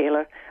Eldon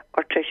Taylor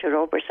or Tricia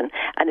Robertson.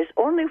 And it's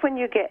only when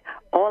you get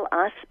all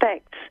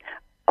aspects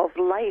of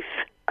life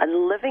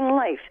and living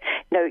life.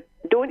 Now,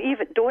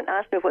 don't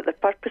ask me what the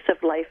purpose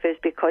of life is,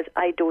 because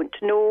I don't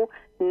know.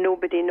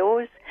 Nobody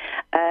knows.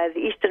 The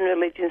Eastern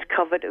religions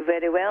cover it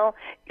very well.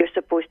 You're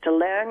supposed to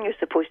learn. You're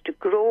supposed to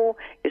grow.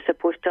 You're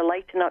supposed to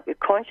lighten up your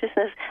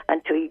consciousness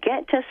until you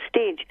get to a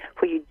stage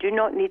where you do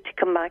not need to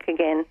come back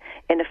again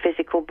in a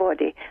physical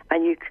body,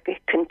 and you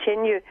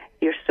continue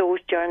your soul's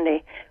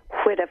journey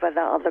wherever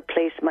that other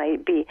place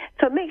might be.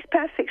 So it makes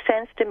perfect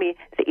sense to me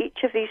that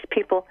each of these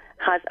people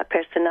has a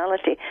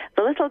personality.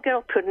 The little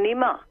girl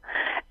Purnima,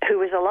 who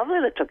was a lovely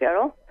little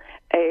girl,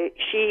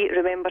 she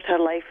remembered her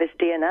life as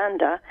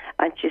Dayananda,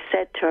 and she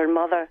said to her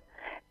mother,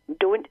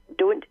 don't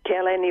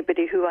tell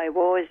anybody who I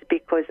was,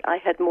 because I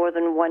had more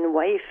than one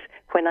wife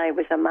when I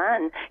was a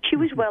man. She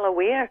was well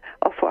aware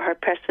of what her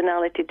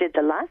personality did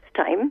the last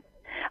time,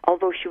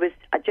 although she was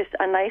just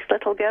a nice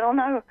little girl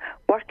now,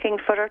 working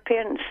for her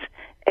parents.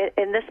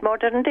 In this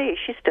modern day,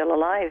 she's still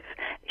alive.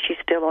 She's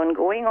still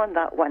ongoing on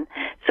that one.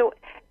 So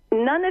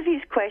none of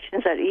these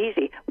questions are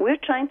easy. We're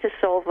trying to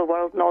solve the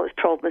world and all its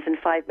problems in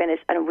 5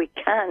 minutes, and we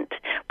can't.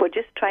 We're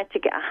just trying to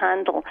get a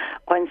handle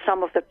on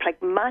some of the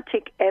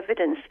pragmatic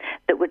evidence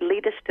that would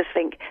lead us to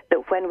think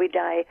that when we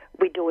die,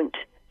 we don't.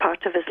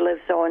 Part of us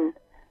lives on.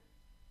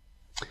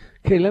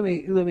 Okay, let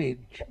me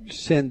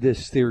send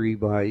this theory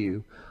by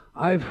you.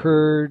 I've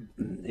heard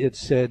it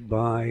said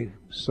by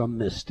some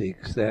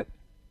mystics that,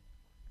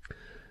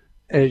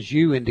 as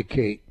you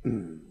indicate,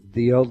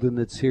 the Eldon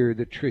that's here,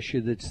 the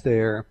Tricia that's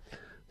there,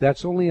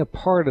 that's only a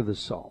part of the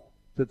soul.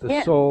 That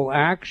the soul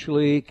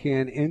actually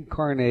can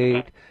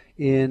incarnate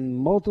in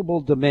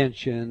multiple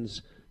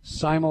dimensions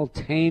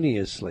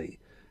simultaneously.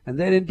 And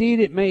that indeed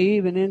it may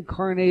even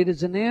incarnate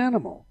as an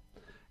animal.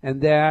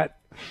 And that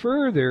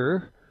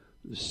further,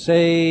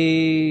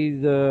 say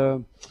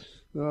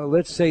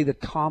let's say the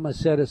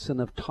Thomas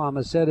Edison of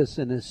Thomas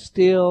Edison is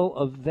still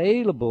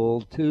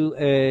available to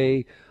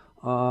a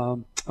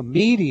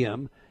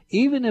medium,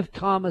 even if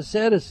Thomas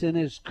Edison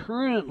is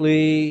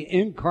currently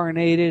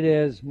incarnated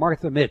as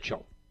Martha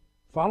Mitchell.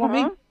 Follow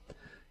me?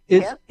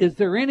 Is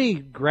there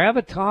any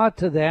gravitas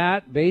to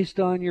that based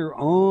on your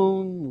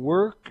own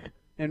work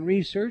and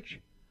research?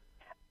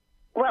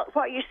 Well,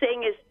 what you're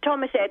saying is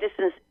Thomas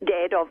Edison's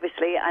dead,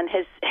 obviously, and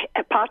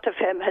a part of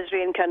him has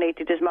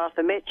reincarnated as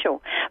Martha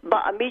Mitchell.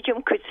 But a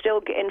medium could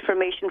still get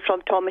information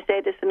from Thomas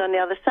Edison on the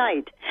other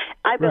side.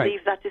 I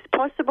believe that is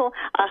possible.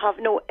 I have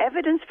no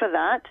evidence for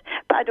that,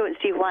 but I don't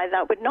see why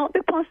that would not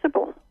be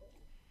possible.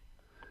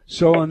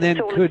 So, and then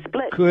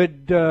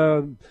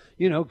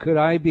could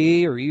I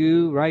be, or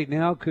you right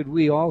now, could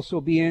we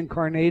also be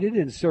incarnated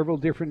in several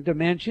different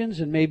dimensions?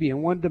 And maybe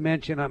in one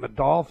dimension I'm a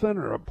dolphin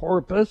or a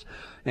porpoise,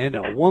 and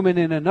a woman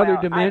in another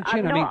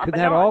dimension? Could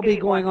that all be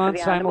going on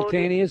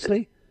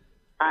simultaneously?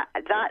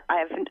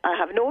 I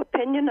have no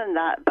opinion on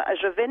that, but as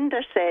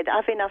Ravinder said,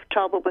 I've enough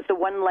trouble with the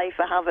one life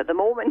I have at the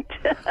moment.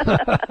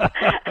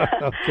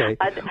 Okay.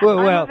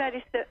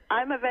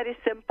 I'm a very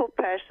simple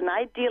person.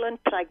 I deal in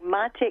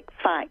pragmatic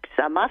facts.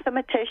 A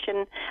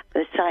mathematician,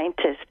 a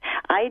scientist.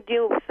 I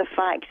deal with the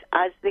facts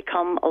as they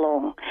come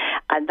along,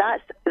 and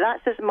that's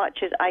as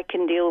much as I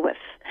can deal with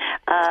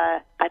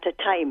at a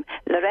time.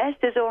 The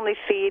rest is only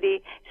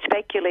theory,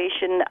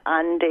 speculation,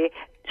 and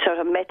sort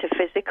of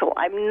metaphysical.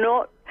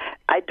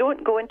 I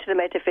don't go into the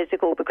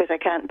metaphysical because I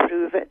can't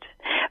prove it.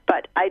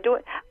 But I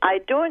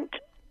don't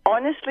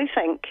honestly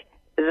think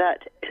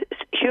that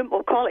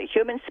we'll call it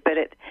human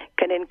spirit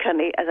can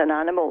incarnate as an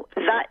animal.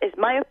 That is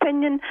my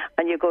opinion,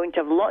 and you're going to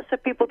have lots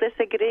of people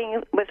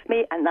disagreeing with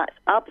me, and that's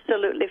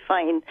absolutely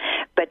fine.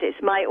 But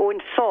it's my own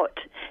thought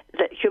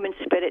that human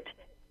spirit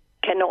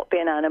cannot be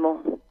an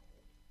animal.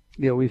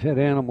 Yeah, we've had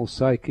animal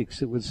psychics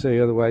that would say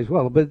otherwise.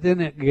 Well, but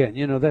then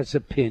again, that's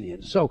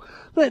opinion. So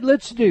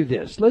let's do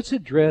this. Let's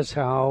address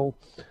how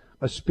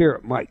a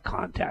spirit might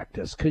contact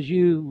us, because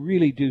you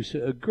really do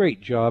a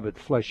great job at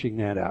fleshing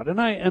that out. And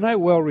I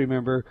well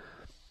remember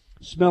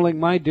smelling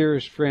my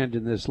dearest friend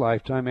in this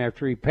lifetime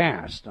after he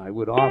passed. I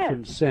would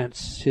often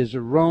sense his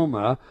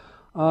aroma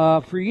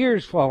for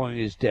years following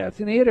his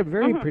death. And he had a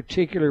very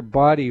particular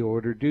body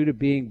odor due to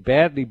being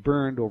badly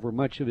burned over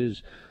much of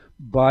his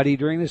body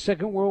during the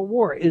Second World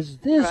War. Is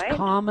this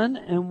common?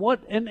 And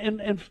what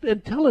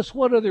and tell us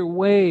what other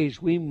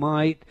ways we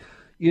might,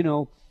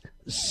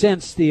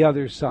 sense the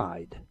other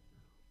side.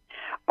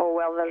 Oh,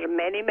 well, there are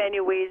many, many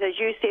ways. As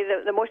you say,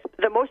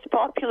 the most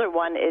popular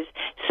one is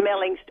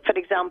smelling, for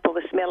example,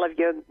 the smell of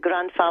your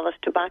grandfather's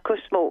tobacco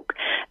smoke,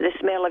 the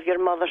smell of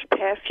your mother's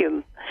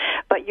perfume.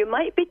 But you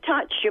might be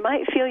touched. You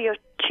might feel your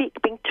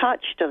cheek being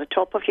touched or the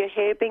top of your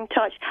hair being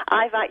touched.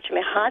 I've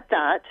actually had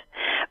that.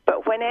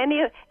 But when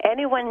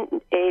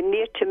anyone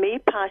near to me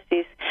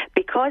passes,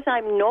 because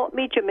I'm not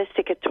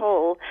mediumistic at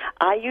all,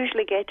 I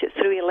usually get it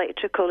through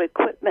electrical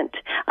equipment.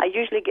 I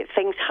usually get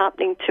things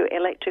happening to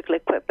electrical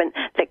equipment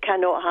that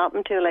cannot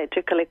happen to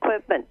electrical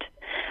equipment.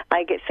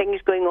 I get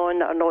things going on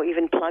that are not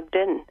even plugged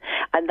in.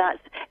 And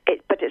that's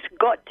it. But it's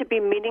got to be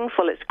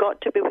meaningful. It's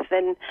got to be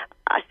within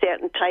a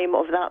certain time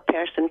of that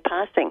person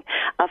passing.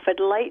 I've had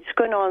lights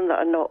going on that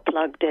are not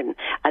plugged in.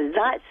 And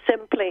that's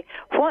simply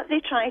what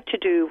they try to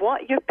do,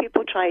 what your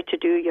people try to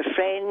do, your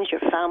friends,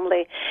 your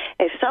family.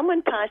 If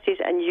someone passes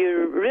and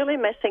you're really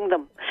missing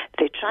them,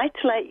 they try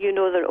to let you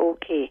know they're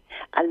okay.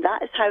 And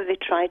that is how they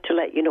try to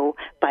let you know,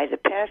 by the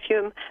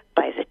perfume,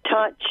 by the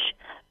touch,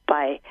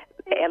 by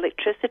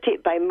electricity,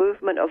 by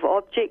movement of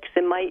objects.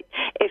 They might,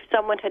 if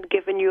someone had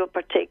given you a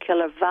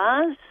particular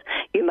vase,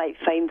 you might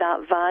find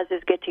that vase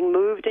is getting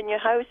moved in your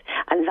house,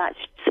 and that's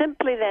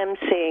simply them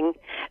saying,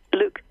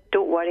 look,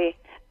 don't worry,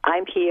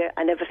 I'm here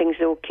and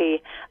everything's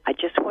okay. I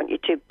just want you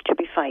to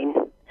be fine.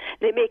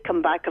 They may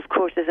come back, of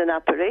course, as an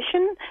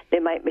apparition. They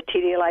might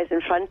materialize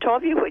in front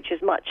of you, which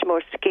is much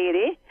more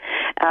scary.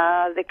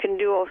 They can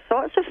do all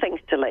sorts of things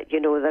to let you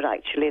know they're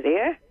actually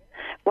there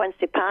once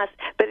they pass,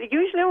 but they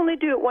usually only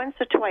do it once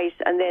or twice,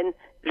 and then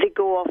they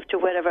go off to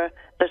wherever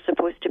they're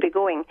supposed to be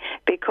going.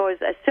 Because,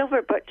 as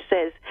Silver Birch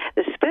says,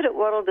 the spirit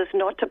world is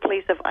not a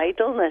place of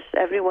idleness.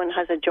 Everyone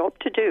has a job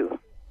to do.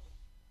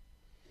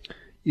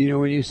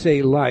 When you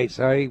say lights,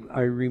 I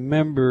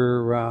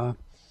remember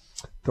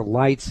the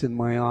lights in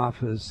my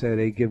office at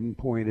a given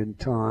point in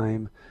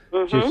time,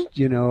 just,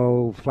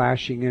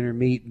 flashing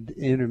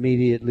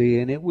intermediately,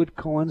 and it would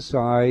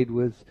coincide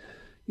with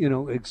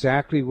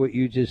exactly what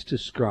you just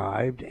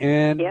described.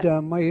 And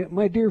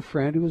my dear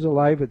friend, who was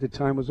alive at the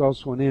time, was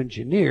also an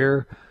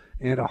engineer,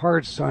 and a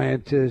heart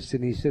scientist,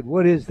 and he said,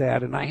 "What is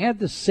that?" And I had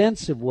the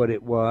sense of what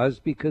it was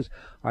because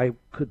I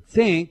could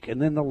think,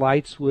 and then the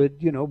lights would,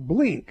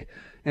 blink.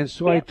 And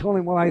so I told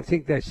him, "Well, I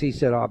think that's," he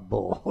said, "Oh,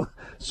 bull."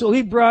 So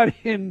he brought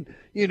in,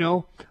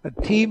 a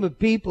team of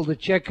people to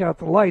check out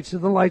the lights,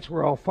 and the lights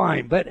were all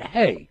fine. But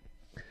hey,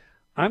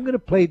 I'm going to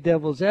play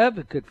devil's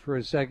advocate for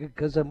a second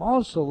because I'm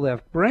also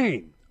left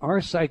brain.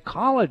 Our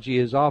psychology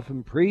is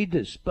often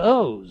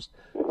predisposed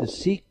to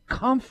seek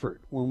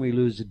comfort when we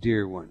lose a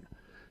dear one.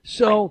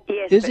 So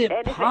is it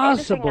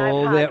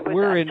possible that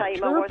we're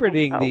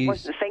interpreting these? I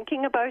wasn't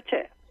thinking about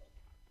it.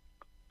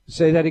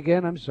 Say that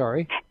again, I'm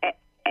sorry.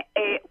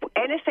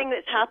 Anything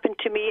that's happened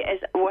to me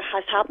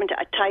has happened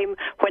at a time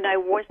when I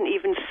wasn't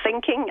even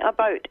thinking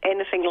about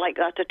anything like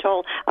that at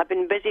all. I've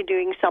been busy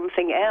doing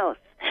something else.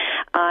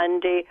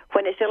 And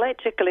when it's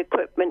electrical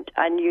equipment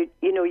and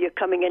you're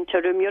coming into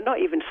a room, you're not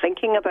even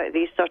thinking about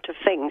these sort of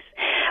things.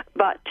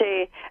 But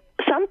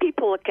some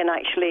people can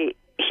actually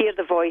hear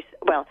the voice.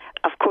 Well,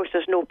 of course,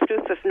 there's no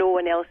proof if no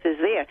one else is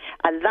there,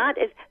 and that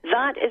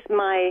is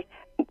my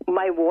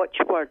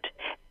watchword: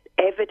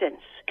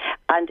 evidence.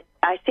 And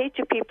I say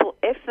to people,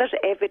 if there's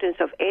evidence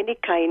of any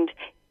kind,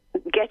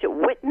 get it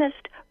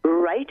witnessed,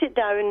 write it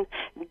down,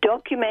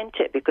 document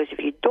it, because if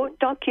you don't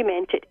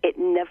document it, it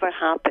never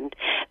happened.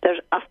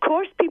 Of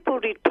course, people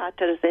read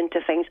patterns into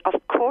things. Of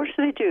course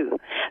they do.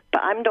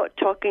 But I'm not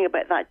talking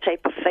about that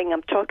type of thing.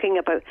 I'm talking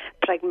about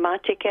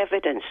pragmatic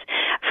evidence.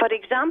 For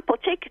example,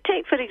 take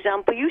for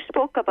example, you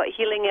spoke about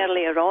healing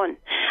earlier on.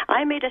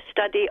 I made a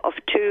study of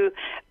two,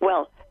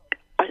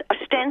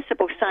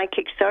 ostensible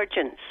psychic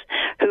surgeons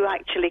who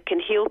actually can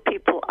heal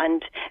people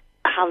and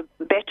have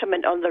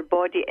betterment on their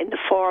body in the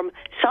form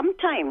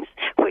sometimes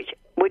which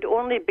would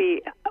only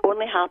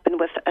happen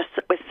with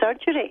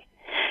surgery.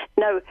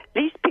 Now,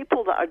 these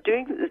people that are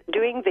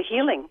doing the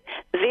healing,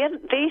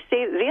 they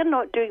say they're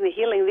not doing the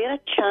healing. They're a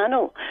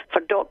channel for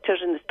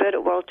doctors in the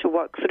spirit world to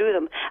work through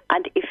them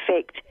and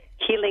effect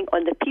healing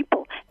on the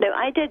people. Now,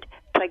 I did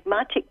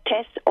pragmatic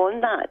tests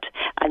on that,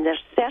 and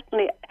there's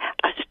certainly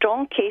a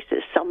strong case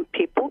that some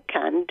people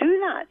can do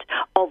that.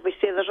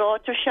 Obviously, there's a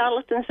lot of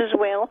charlatans as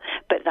well,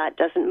 but that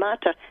doesn't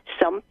matter.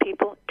 Some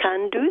people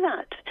can do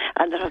that,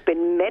 and there have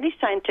been many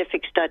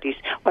scientific studies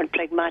on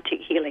pragmatic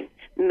healing.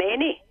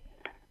 Many.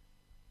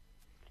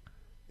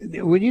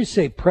 When you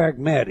say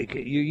pragmatic,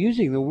 you're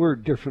using the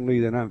word differently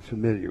than I'm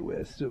familiar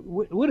with. So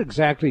what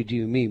exactly do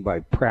you mean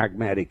by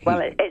pragmatic healing?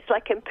 Well, it's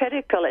like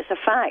empirical. It's a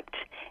fact.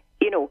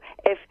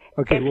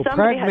 If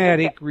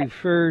pragmatic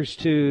refers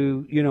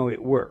to,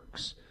 it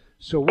works.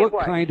 So what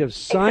kind of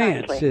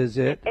science is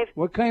it?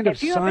 What kind of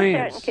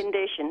science?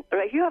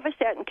 If you have a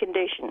certain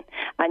condition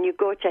and you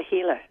go to a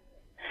healer,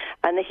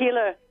 and the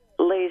healer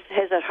lays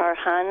his or her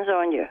hands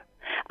on you,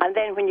 and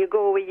then when you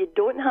go away you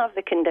don't have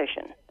the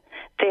condition,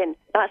 then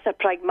that's a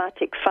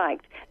pragmatic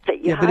fact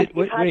that you've had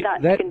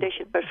that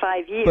condition for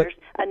 5 years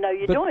and now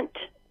you don't.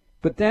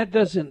 But that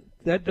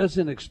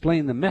doesn't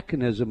explain the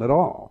mechanism at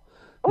all.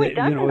 Oh, it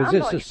doesn't. Is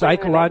this a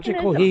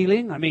psychological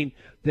healing? I mean,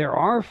 there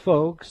are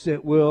folks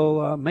that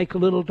will make a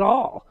little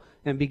doll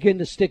and begin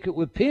to stick it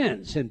with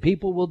pins, and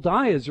people will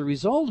die as a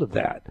result of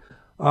that.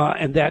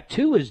 And that,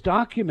 too, is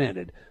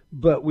documented.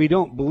 But we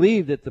don't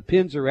believe that the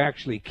pins are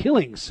actually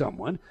killing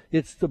someone.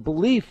 It's the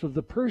belief of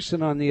the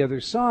person on the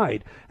other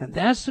side. And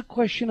that's the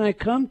question I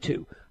come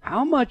to.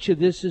 How much of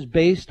this is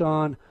based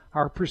on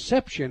our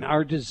perception,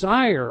 our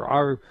desire,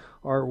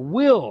 our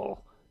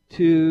will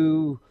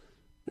to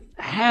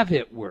have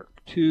it work,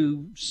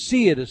 to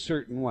see it a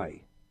certain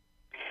way?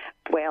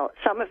 Well,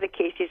 some of the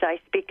cases I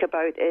speak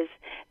about is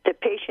the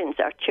patients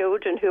are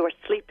children who are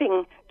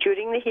sleeping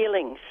during the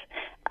healings,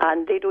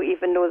 and they don't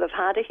even know they've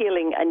had a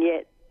healing, and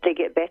yet they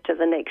get better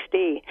the next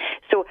day.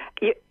 So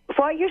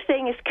what you're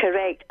saying is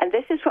correct, and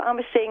this is what I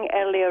was saying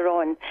earlier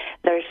on.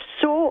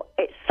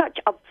 It's such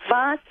a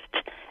vast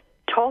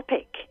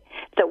topic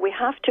that we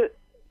have to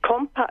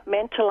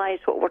compartmentalize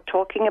what we're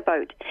talking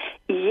about.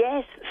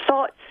 Yes,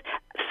 thoughts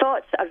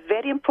are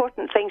very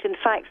important things. In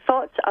fact,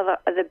 thoughts are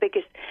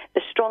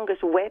the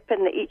strongest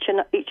weapon that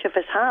each of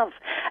us have.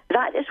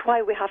 That is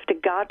why we have to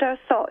guard our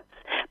thoughts.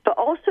 But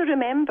also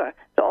remember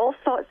that all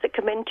thoughts that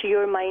come into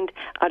your mind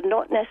are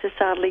not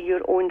necessarily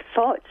your own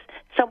thoughts.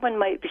 Someone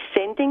might be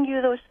sending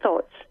you those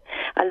thoughts.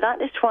 And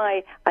that is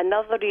why,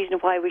 another reason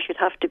why we should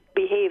have to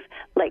behave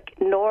like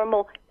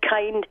normal,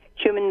 kind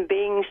human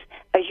beings,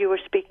 as you were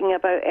speaking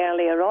about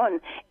earlier on.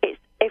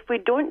 If we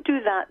don't do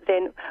that,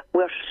 then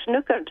we're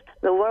snookered.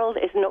 The world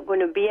is not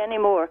going to be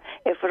anymore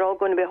if we're all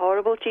going to be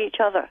horrible to each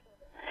other.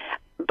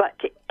 But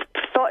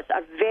thoughts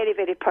are very,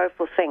 very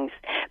powerful things.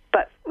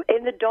 But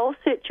in the doll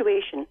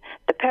situation,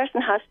 the person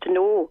has to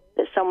know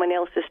that someone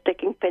else is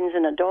sticking pins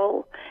in a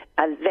doll,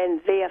 and then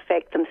they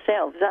affect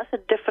themselves. That's a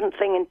different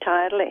thing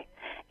entirely.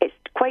 It's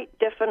quite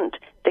different,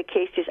 the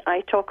cases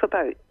I talk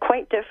about.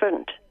 Quite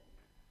different.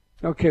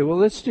 Okay, well,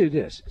 let's do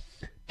this.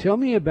 Tell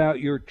me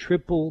about your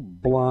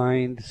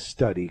triple-blind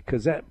study,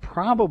 because that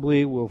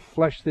probably will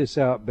flesh this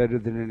out better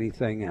than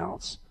anything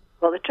else.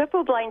 Well, the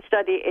triple-blind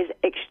study is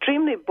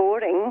extremely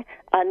boring,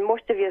 and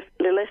most of your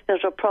listeners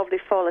will probably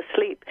fall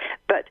asleep.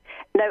 But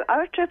now,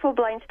 our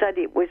triple-blind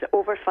study was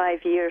over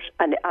 5 years,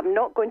 and I'm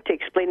not going to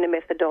explain the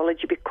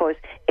methodology because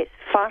it's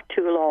far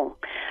too long.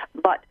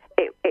 But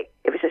it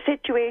was a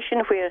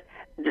situation where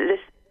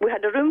we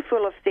had a room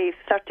full of, say,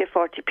 30 or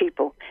 40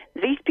 people.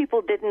 These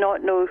people did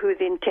not know who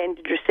the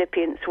intended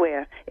recipients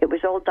were. It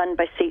was all done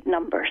by seat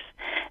numbers.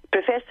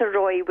 Professor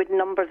Roy would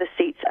number the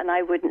seats, and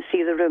I wouldn't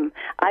see the room.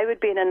 I would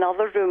be in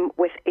another room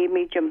with a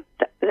medium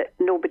that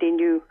nobody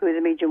knew who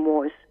the medium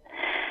was.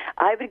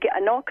 I would get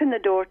a knock on the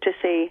door to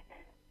say,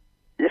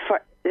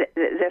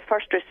 the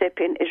first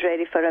recipient is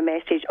ready for a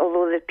message,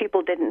 although the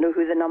people didn't know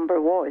who the number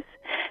was.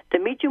 The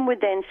medium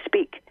would then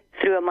speak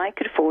through a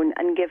microphone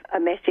and give a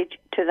message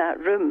to that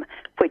room,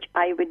 which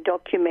I would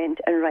document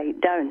and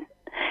write down.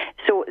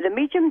 So the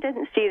medium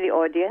didn't see the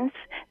audience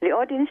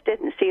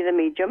didn't see the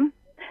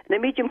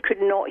medium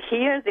could not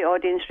hear the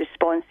audience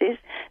responses,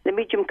 the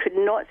medium could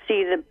not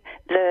see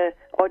the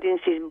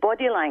audience's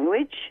body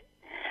language,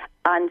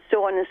 and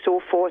so on and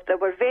so forth. There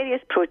were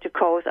various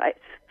protocols. It's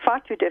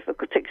far too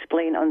difficult to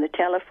explain on the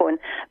telephone,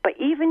 but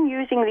even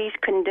using these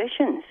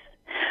conditions,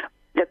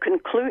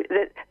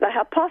 the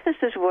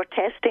hypothesis we're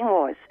testing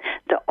was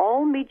that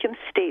all medium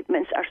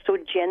statements are so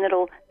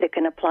general they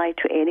can apply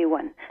to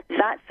anyone.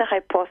 That's the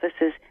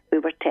hypothesis we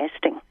were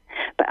testing.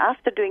 But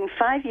after doing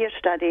 5-year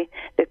study,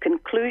 the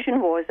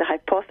conclusion was the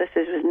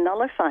hypothesis was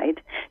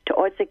nullified to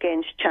odds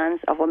against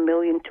chance of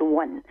 1,000,000 to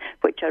 1,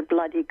 which are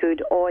bloody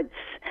good odds.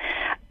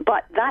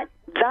 But that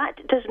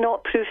does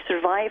not prove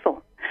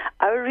survival.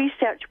 Our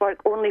research work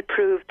only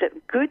proved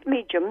that good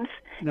mediums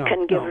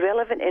can give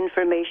relevant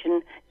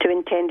information to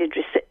intended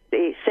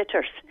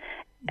sitters.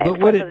 But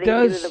what it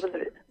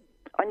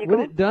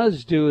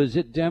does do is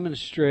it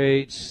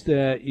demonstrates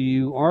that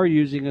you are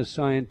using a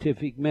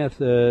scientific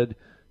method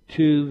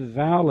to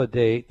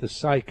validate the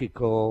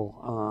psychical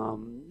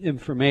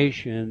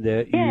information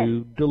that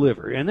you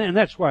deliver. And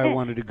that's why I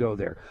wanted to go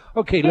there.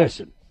 Okay,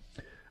 listen.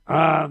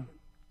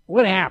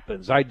 What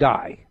happens? I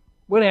die.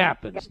 What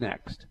happens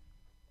next?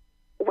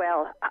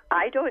 Well,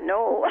 I don't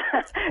know.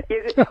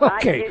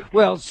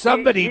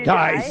 Somebody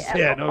dies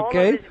then,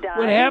 okay?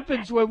 What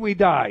happens when we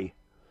die?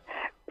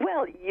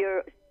 Well,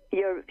 your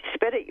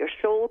spirit, your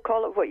soul,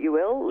 call it what you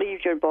will,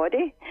 leaves your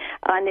body,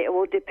 and it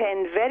will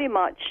depend very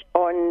much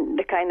on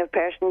the kind of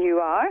person you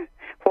are,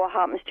 what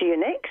happens to you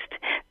next.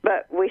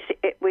 But we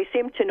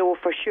seem to know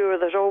for sure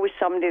there's always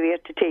somebody there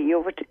to take you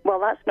over. Well,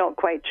 that's not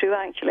quite true,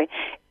 actually.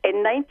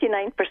 In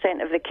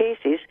 99% of the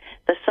cases,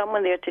 there's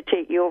someone there to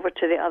take you over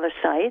to the other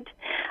side.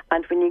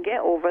 And when you get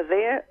over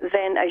there,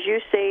 then, as you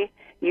say,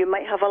 you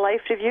might have a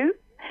life review.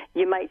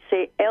 You might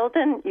say,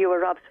 Eldon, you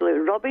were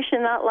absolute rubbish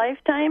in that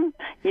lifetime.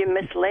 You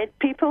misled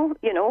people.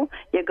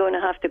 You're going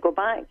to have to go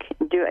back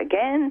and do it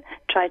again,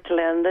 try to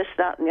learn this,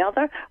 that, and the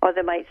other. Or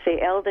they might say,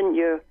 Eldon,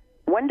 you're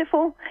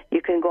wonderful.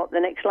 You can go up the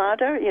next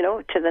ladder,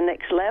 to the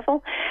next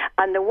level.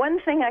 And the one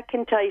thing I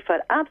can tell you for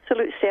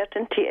absolute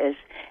certainty is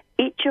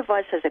each of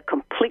us has a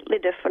completely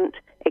different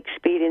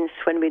experience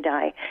when we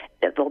die.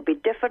 There will be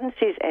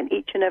differences in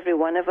each and every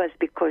one of us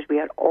because we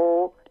are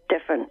all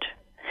different.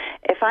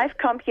 If I've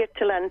come here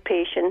to learn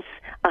patience,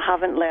 I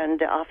haven't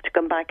learned it. I have to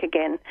come back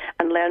again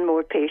and learn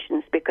more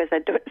patience because I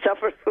don't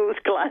suffer fools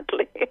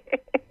gladly,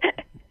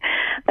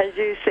 as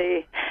you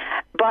say.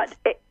 But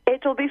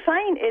it'll be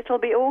fine. It'll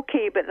be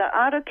okay. But there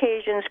are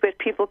occasions where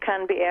people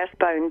can be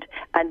earthbound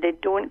and they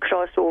don't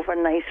cross over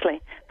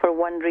nicely for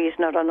one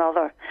reason or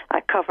another.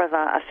 I cover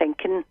that, I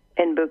think,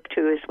 in book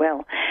 2 as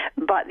well.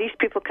 But these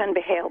people can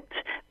be helped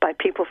by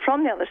people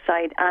from the other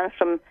side and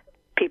from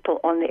people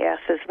on the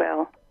earth as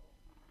well.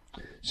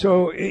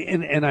 So,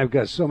 and I've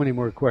got so many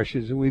more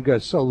questions, and we've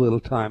got so little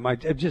time. I'm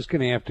just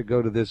going to have to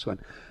go to this one.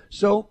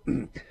 So,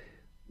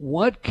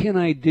 what can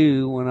I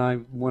do when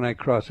I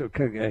cross?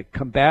 Can I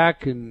come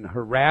back and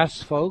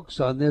harass folks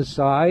on this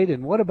side?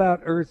 And what about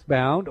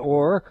earthbound?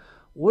 Or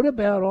what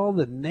about all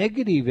the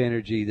negative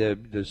energy,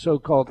 the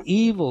so-called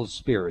evil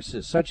spirits?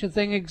 Does such a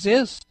thing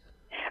exist?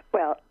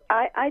 Well,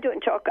 I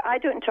don't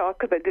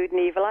talk about good and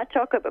evil. I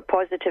talk about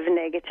positive and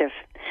negative.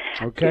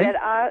 Okay.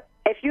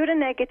 If you're a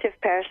negative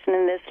person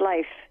in this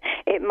life,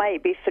 it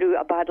might be through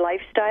a bad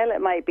lifestyle. It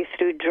might be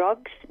through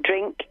drugs,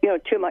 drink,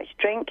 too much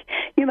drink.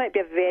 You might be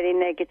a very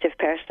negative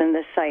person on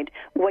this side.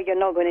 Well, you're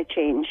not going to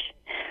change.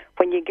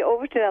 When you get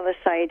over to the other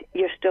side,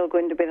 you're still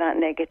going to be that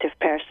negative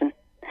person.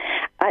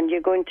 And you're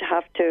going to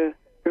have to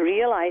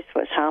realize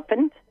what's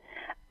happened.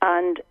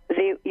 And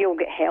you'll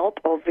get help,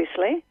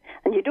 obviously.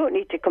 And you don't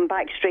need to come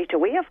back straight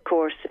away, of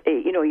course.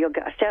 You'll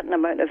get a certain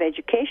amount of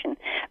education.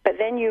 But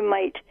then you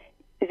might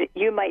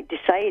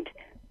decide,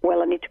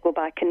 well, I need to go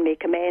back and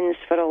make amends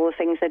for all the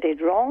things I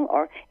did wrong,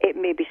 or it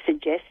may be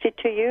suggested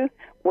to you,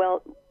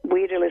 well,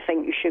 we really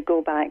think you should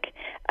go back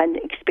and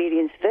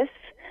experience this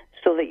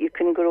so that you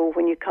can grow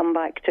when you come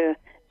back to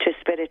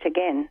spirit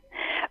again.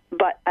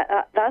 But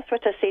that's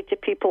what I say to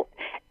people.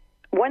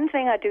 One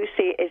thing I do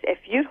say is if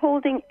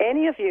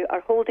any of you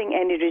are holding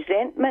any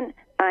resentment,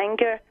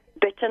 anger,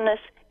 bitterness,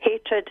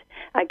 hatred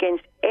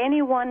against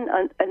anyone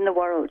in the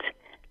world,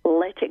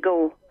 let it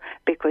go,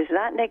 because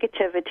that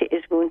negativity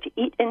is going to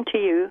eat into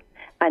you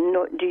and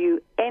not do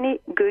you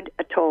any good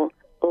at all.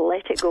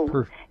 Let it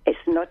go. It's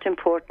not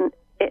important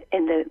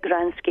in the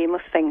grand scheme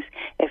of things.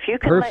 If you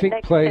can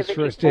Perfect place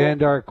for us to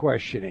end our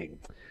questioning.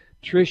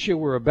 Tricia,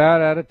 we're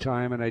about out of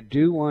time, and I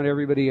do want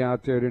everybody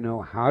out there to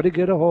know how to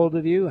get a hold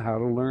of you, how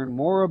to learn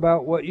more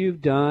about what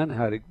you've done,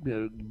 how to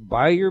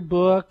buy your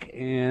book,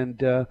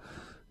 and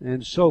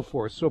so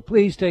forth. So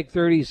please take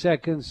 30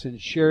 seconds and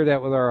share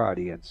that with our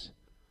audience.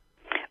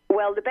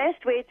 Well, the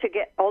best way to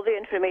get all the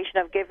information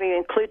I've given you,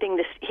 including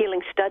this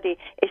healing study,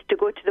 is to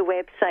go to the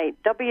website,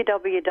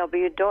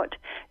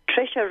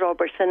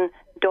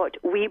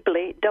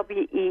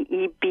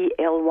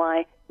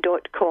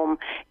 www.triciarobertson.weebly.com.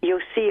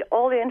 You'll see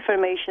all the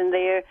information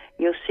there.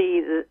 You'll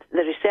see the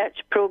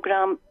research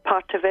program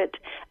part of it.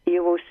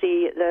 You will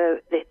see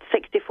the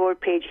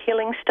 64-page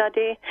healing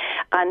study.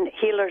 And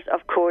healers,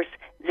 of course,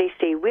 they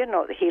say we're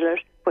not the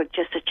healers, we're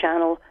just a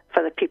channel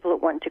for the people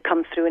that want to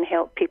come through and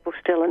help people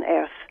still on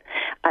earth.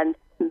 And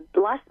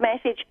last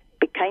message,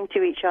 be kind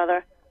to each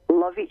other,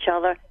 love each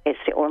other. It's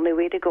the only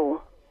way to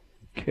go.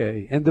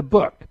 Okay, and the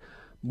book,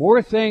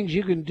 More Things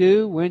You Can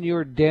Do When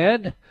You're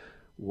Dead,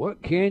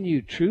 What Can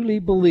You Truly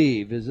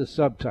Believe, is a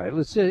subtitle.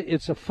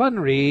 It's a fun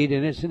read,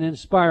 and it's an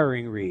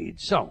inspiring read.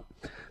 So,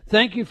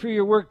 thank you for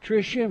your work,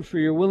 Tricia, and for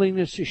your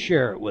willingness to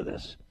share it with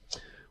us.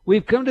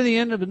 We've come to the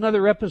end of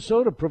another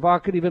episode of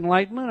Provocative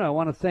Enlightenment. I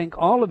want to thank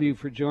all of you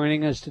for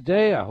joining us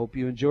today. I hope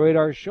you enjoyed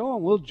our show,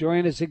 and we'll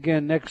join us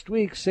again next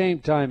week,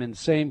 same time and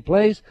same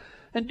place.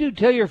 And do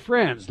tell your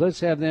friends. Let's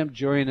have them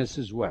join us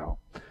as well.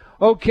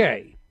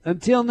 Okay,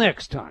 until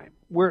next time,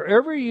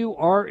 wherever you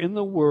are in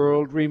the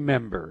world,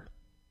 remember.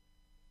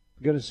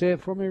 You going to say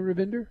it for me,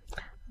 Ravinder?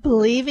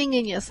 Believing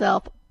in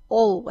yourself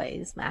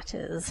always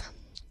matters.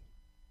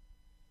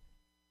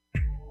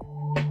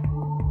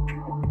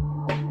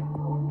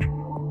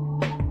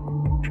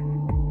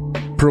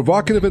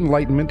 Provocative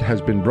Enlightenment has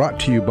been brought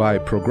to you by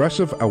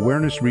Progressive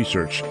Awareness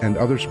Research and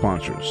other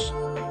sponsors.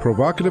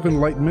 Provocative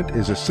Enlightenment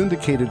is a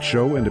syndicated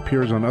show and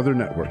appears on other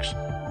networks.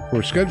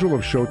 For a schedule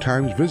of show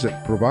times, visit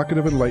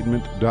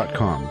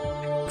provocativeenlightenment.com.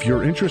 If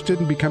you're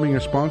interested in becoming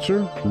a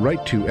sponsor,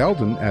 write to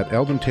Eldon at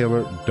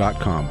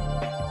eldontaylor.com.